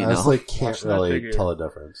honestly can't Watch that really figure. tell the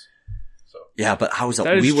difference. So yeah, but how was it?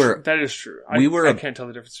 That is We were that is true. I can't tell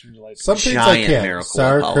the difference between light. some things I Giant can't. Miracle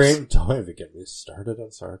Sour House. cream, don't even get me started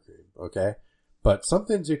on sour cream, okay? But some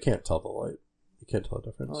things you can't tell the light. You can't tell the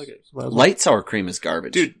difference. I like it. Might as well- light sour cream is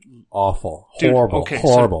garbage. Dude, Awful. dude, Horrible. okay,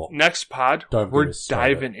 horrible. So next pod, Don't get we're me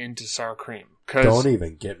started. diving into sour cream. Don't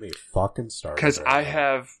even get me fucking started. Because right I now.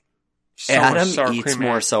 have so Adam much sour eats cream.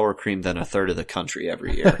 more sour cream than a third of the country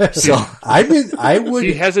every year. So I mean, I He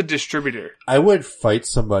would, has a distributor. I would fight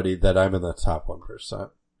somebody that I'm in the top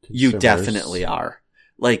 1%. you Consumers. definitely are.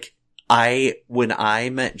 Like when I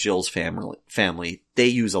met Jill's family, they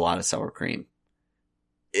use a lot of sour cream.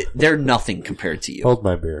 They're nothing compared to you. Hold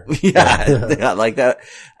my beer. yeah, like that.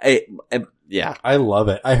 Yeah. I love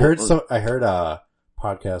it. I heard a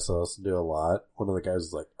podcast I listen to a lot. One of the guys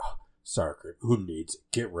was like, oh, sour cream. Who needs it?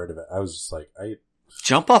 Get rid of it. I was just like,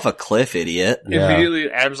 Jump off a cliff, idiot. Yeah.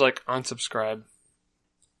 Immediately, Ab's like, unsubscribe.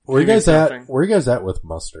 Where you Give me guys at? something. Where you guys at with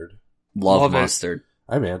mustard? Love Love it. mustard.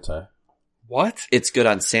 I'm anti. What? It's good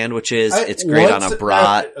on sandwiches. It's great on a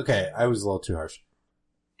brat. Okay, I was a little too harsh.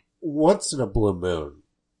 Once in a blue moon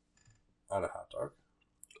on a hot dog.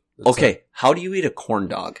 That's Okay, how do you eat a corn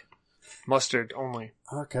dog? Mustard only.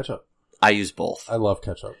 Ketchup. I use both. I love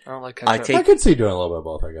ketchup. I don't like I ketchup. take- I could see doing a little bit of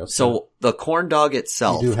both, I guess. So the corn dog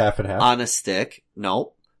itself you do half and half. on a stick,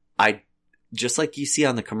 no, I just like you see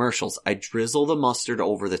on the commercials, I drizzle the mustard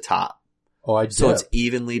over the top Oh, I so dip. it's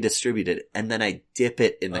evenly distributed, and then I dip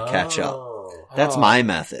it in the ketchup. Oh, That's Oh. my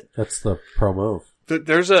method. that's the pro move.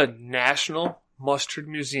 There's a National Mustard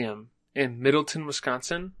Museum in Middleton,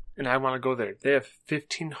 Wisconsin, and I want to go there. They have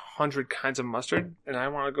 1,500 kinds of mustard, and I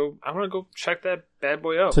want to go check that bad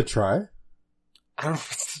boy out. To try? I don't know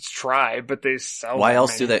if it's to try, but they sell. Why them,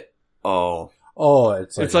 else do man. they? Oh, Oh,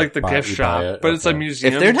 it's like the buy- gift you shop, buy it. but it's a Okay.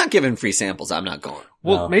 museum. if they're not giving free samples, I'm not going.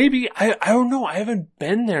 well, No. maybe I don't know. I haven't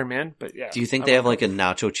been there, man. But yeah, Do you think I they have wanna like go. a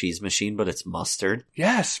nacho cheese machine, but it's mustard?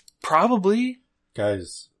 Yes, probably.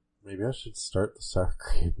 Guys, maybe I should start the sour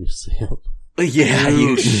cream museum. Yeah,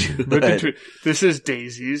 you should. Look into it. This is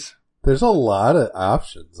Daisy's. There's a lot of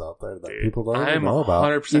options out there that Dude, people don't even I'm know about.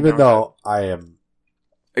 100% Even down though I am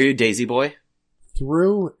Are you a Daisy boy?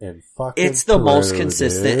 through and fucking It's the most through,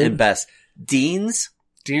 consistent dude. and best. Dean's,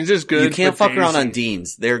 Dean's is good. you can't but fuck around on Daisy's-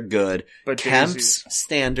 Dean's. They're good. But Kemp's Daisy's-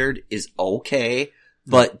 standard is okay,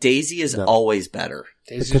 but Daisy is No. always better.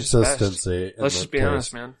 The Daisy's is best. consistency. and Let's the just be taste.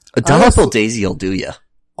 honest, man. A double Daisy will do ya.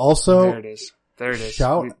 Also, There it is. There it is.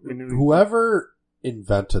 shout We knew- whoever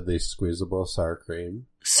invented the squeezable sour cream.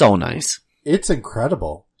 So nice. It's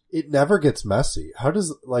incredible. It never gets messy. How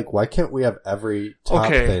does why can't we have every top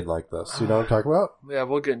Okay. thing like this? You know what I'm talking about? Yeah,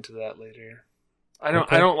 we'll get into that later. I don't.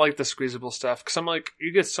 Okay. I don't like the squeezable stuff because I'm like,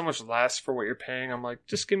 you get so much less for what you're paying. I'm like,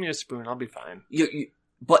 just give me a spoon, I'll be fine.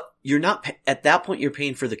 But you're not at that point. You're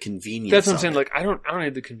paying for the convenience. That's what I'm of saying. it. Like, I don't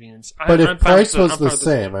need the convenience. But I'm if fine price with was I'm the fine with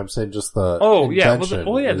same, I'm saying just the Oh yeah. Well, invention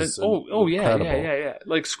yeah. is Yeah. incredible.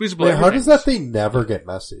 Like squeezable. Wait, how does that everything. thing never get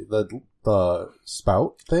messy? The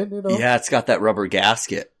spout thing, you know? Yeah, it's got that rubber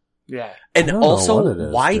gasket. Yeah. And I don't know also, what it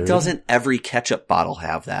is, why dude. doesn't every ketchup bottle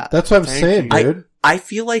have that? That's what I'm Thank saying, you. dude. I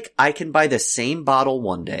feel like I can buy the same bottle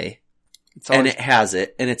one day It's and always, it has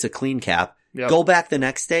it and it's a clean cap. Yep. Go back the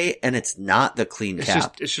next day and it's not the clean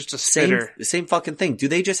cap. It's just a Same, spitter. same fucking thing. Do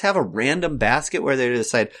they just have a random basket where they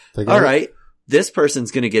decide, They gotta- all right, this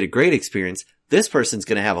person's going to get a great experience. This person's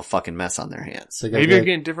going to have a fucking mess on their hands. They gotta Maybe you're get,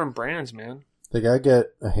 getting different brands, man. they gotta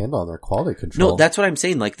get a handle on their quality control. No, that's what I'm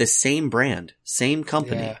saying. Like the same brand, same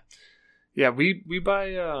company. Yeah. Yeah, we buy,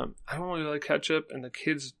 I don't really like ketchup, and the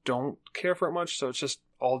kids don't care for it much, so it's just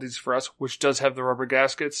Aldi's for us, which does have the rubber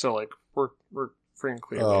gasket, so like, we're free and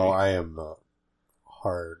clear. Oh, baby. I am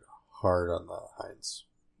hard on the Heinz.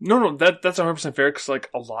 No, that's 100% fair, because like,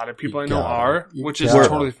 a lot of people You I know gotta. are, You which is gotta.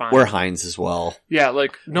 totally fine. We're Heinz as well. Yeah,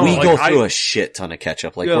 like, no, we like, go through a shit ton of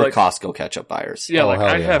ketchup. Like Yeah, we're like- Costco ketchup buyers. yeah, Oh, like, hell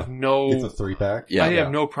I yeah. have no, It's a 3-pack. Yeah. I have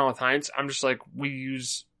no problem with Heinz. I'm just like, we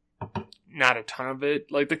use not a ton of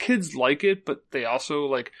it. Like, the kids like it, but they also,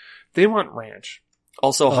 like, they want ranch.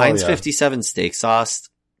 Also, Oh, Heinz yeah. 57 steak sauce,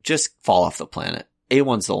 just fall off the planet.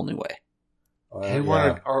 A1's the only way.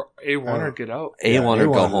 A1 or get out. A1 or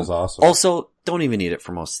go A1 home. is awesome. Also, don't even eat it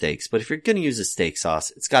for most steaks. But if you're going to use a steak sauce,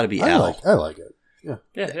 it's got to be I L. like it. Yeah,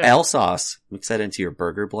 yeah. L sauce. Mix that into your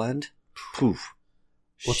burger blend. Poof.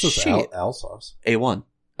 What's this Shit. L sauce? A1.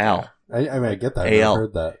 Al. I mean, I get that. I've AL.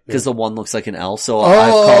 heard that. Because the one looks like an L, so I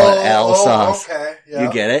call it Al sauce. Okay. Yeah.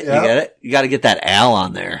 You get it? Yeah. You get it? You got to get that Al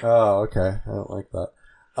on there. Oh, okay. I don't like that.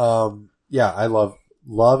 Yeah, I love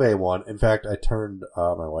A1. In fact, I turned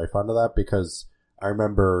my wife onto that because I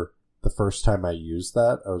remember the first time I used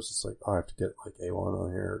that, I was just like, oh, I have to get like A1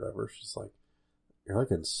 on here or whatever. She's like, you're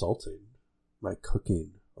like insulting my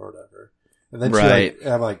cooking or whatever. And then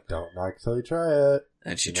I'm like, don't knock till you try it.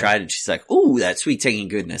 And she tried it. She's like, ooh, that sweet tangy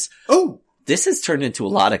goodness. Oh, this has turned into a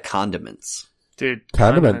lot of condiments. Dude.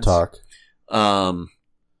 condiment talk. A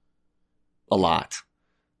lot.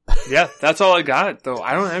 Yeah, that's all I got, though.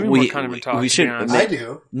 I don't have any more condiment talk. We should. I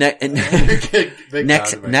do. Next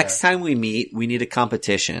time we meet, we need a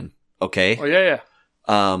competition. Okay. Oh yeah.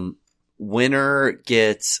 Winner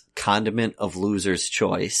gets condiment of loser's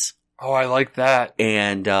choice. Oh, I like that.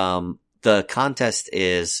 And the contest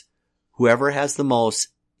is whoever has the most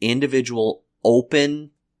individual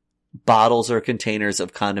open bottles or containers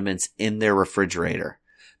of condiments in their refrigerator.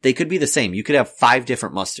 They could be the same. You could have 5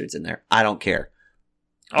 different mustards in there. I don't care.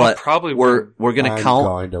 But we're going to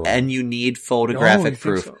count, and you need photographic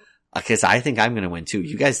proof. Because I think I'm going to win too.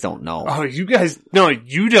 You guys don't know. Oh, you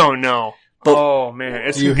don't know. But oh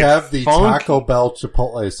man, you have the funky. Taco Bell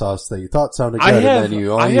Chipotle sauce that you thought sounded good, and then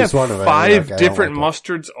you only use one of it. I have 5 different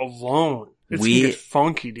mustards alone. It's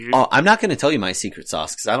funky, dude. Oh, I'm not going to tell you my secret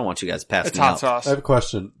sauce because I don't want you guys to pass me out. It's hot sauce. I have a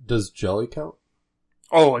question. Does jelly count?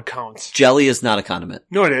 Oh, it counts. Jelly is not a condiment.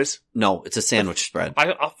 No, it is. No, it's a sandwich spread.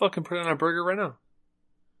 I'll fucking put it on a burger right now.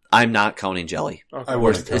 I'm not counting jelly. Okay.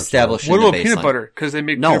 We're establishing What about the peanut baseline. butter? Because they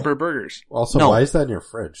make peanut butter burgers. Also, No. why is that in your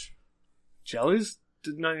fridge? Jelly's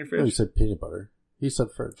not in your fridge. No, you said peanut butter. He said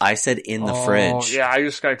fridge. I said in the fridge. Yeah, I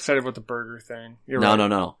just got excited about the burger thing.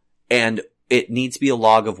 No. And it needs to be a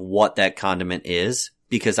log of what that condiment is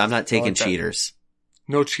because I'm not taking cheaters.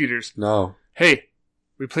 No cheaters. No. Hey,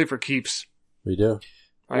 we play for keeps. We do.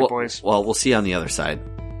 All right, boys. Well, we'll see you on the other side,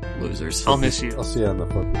 losers. I'll miss you. I'll see you on the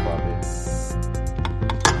fucking coffee.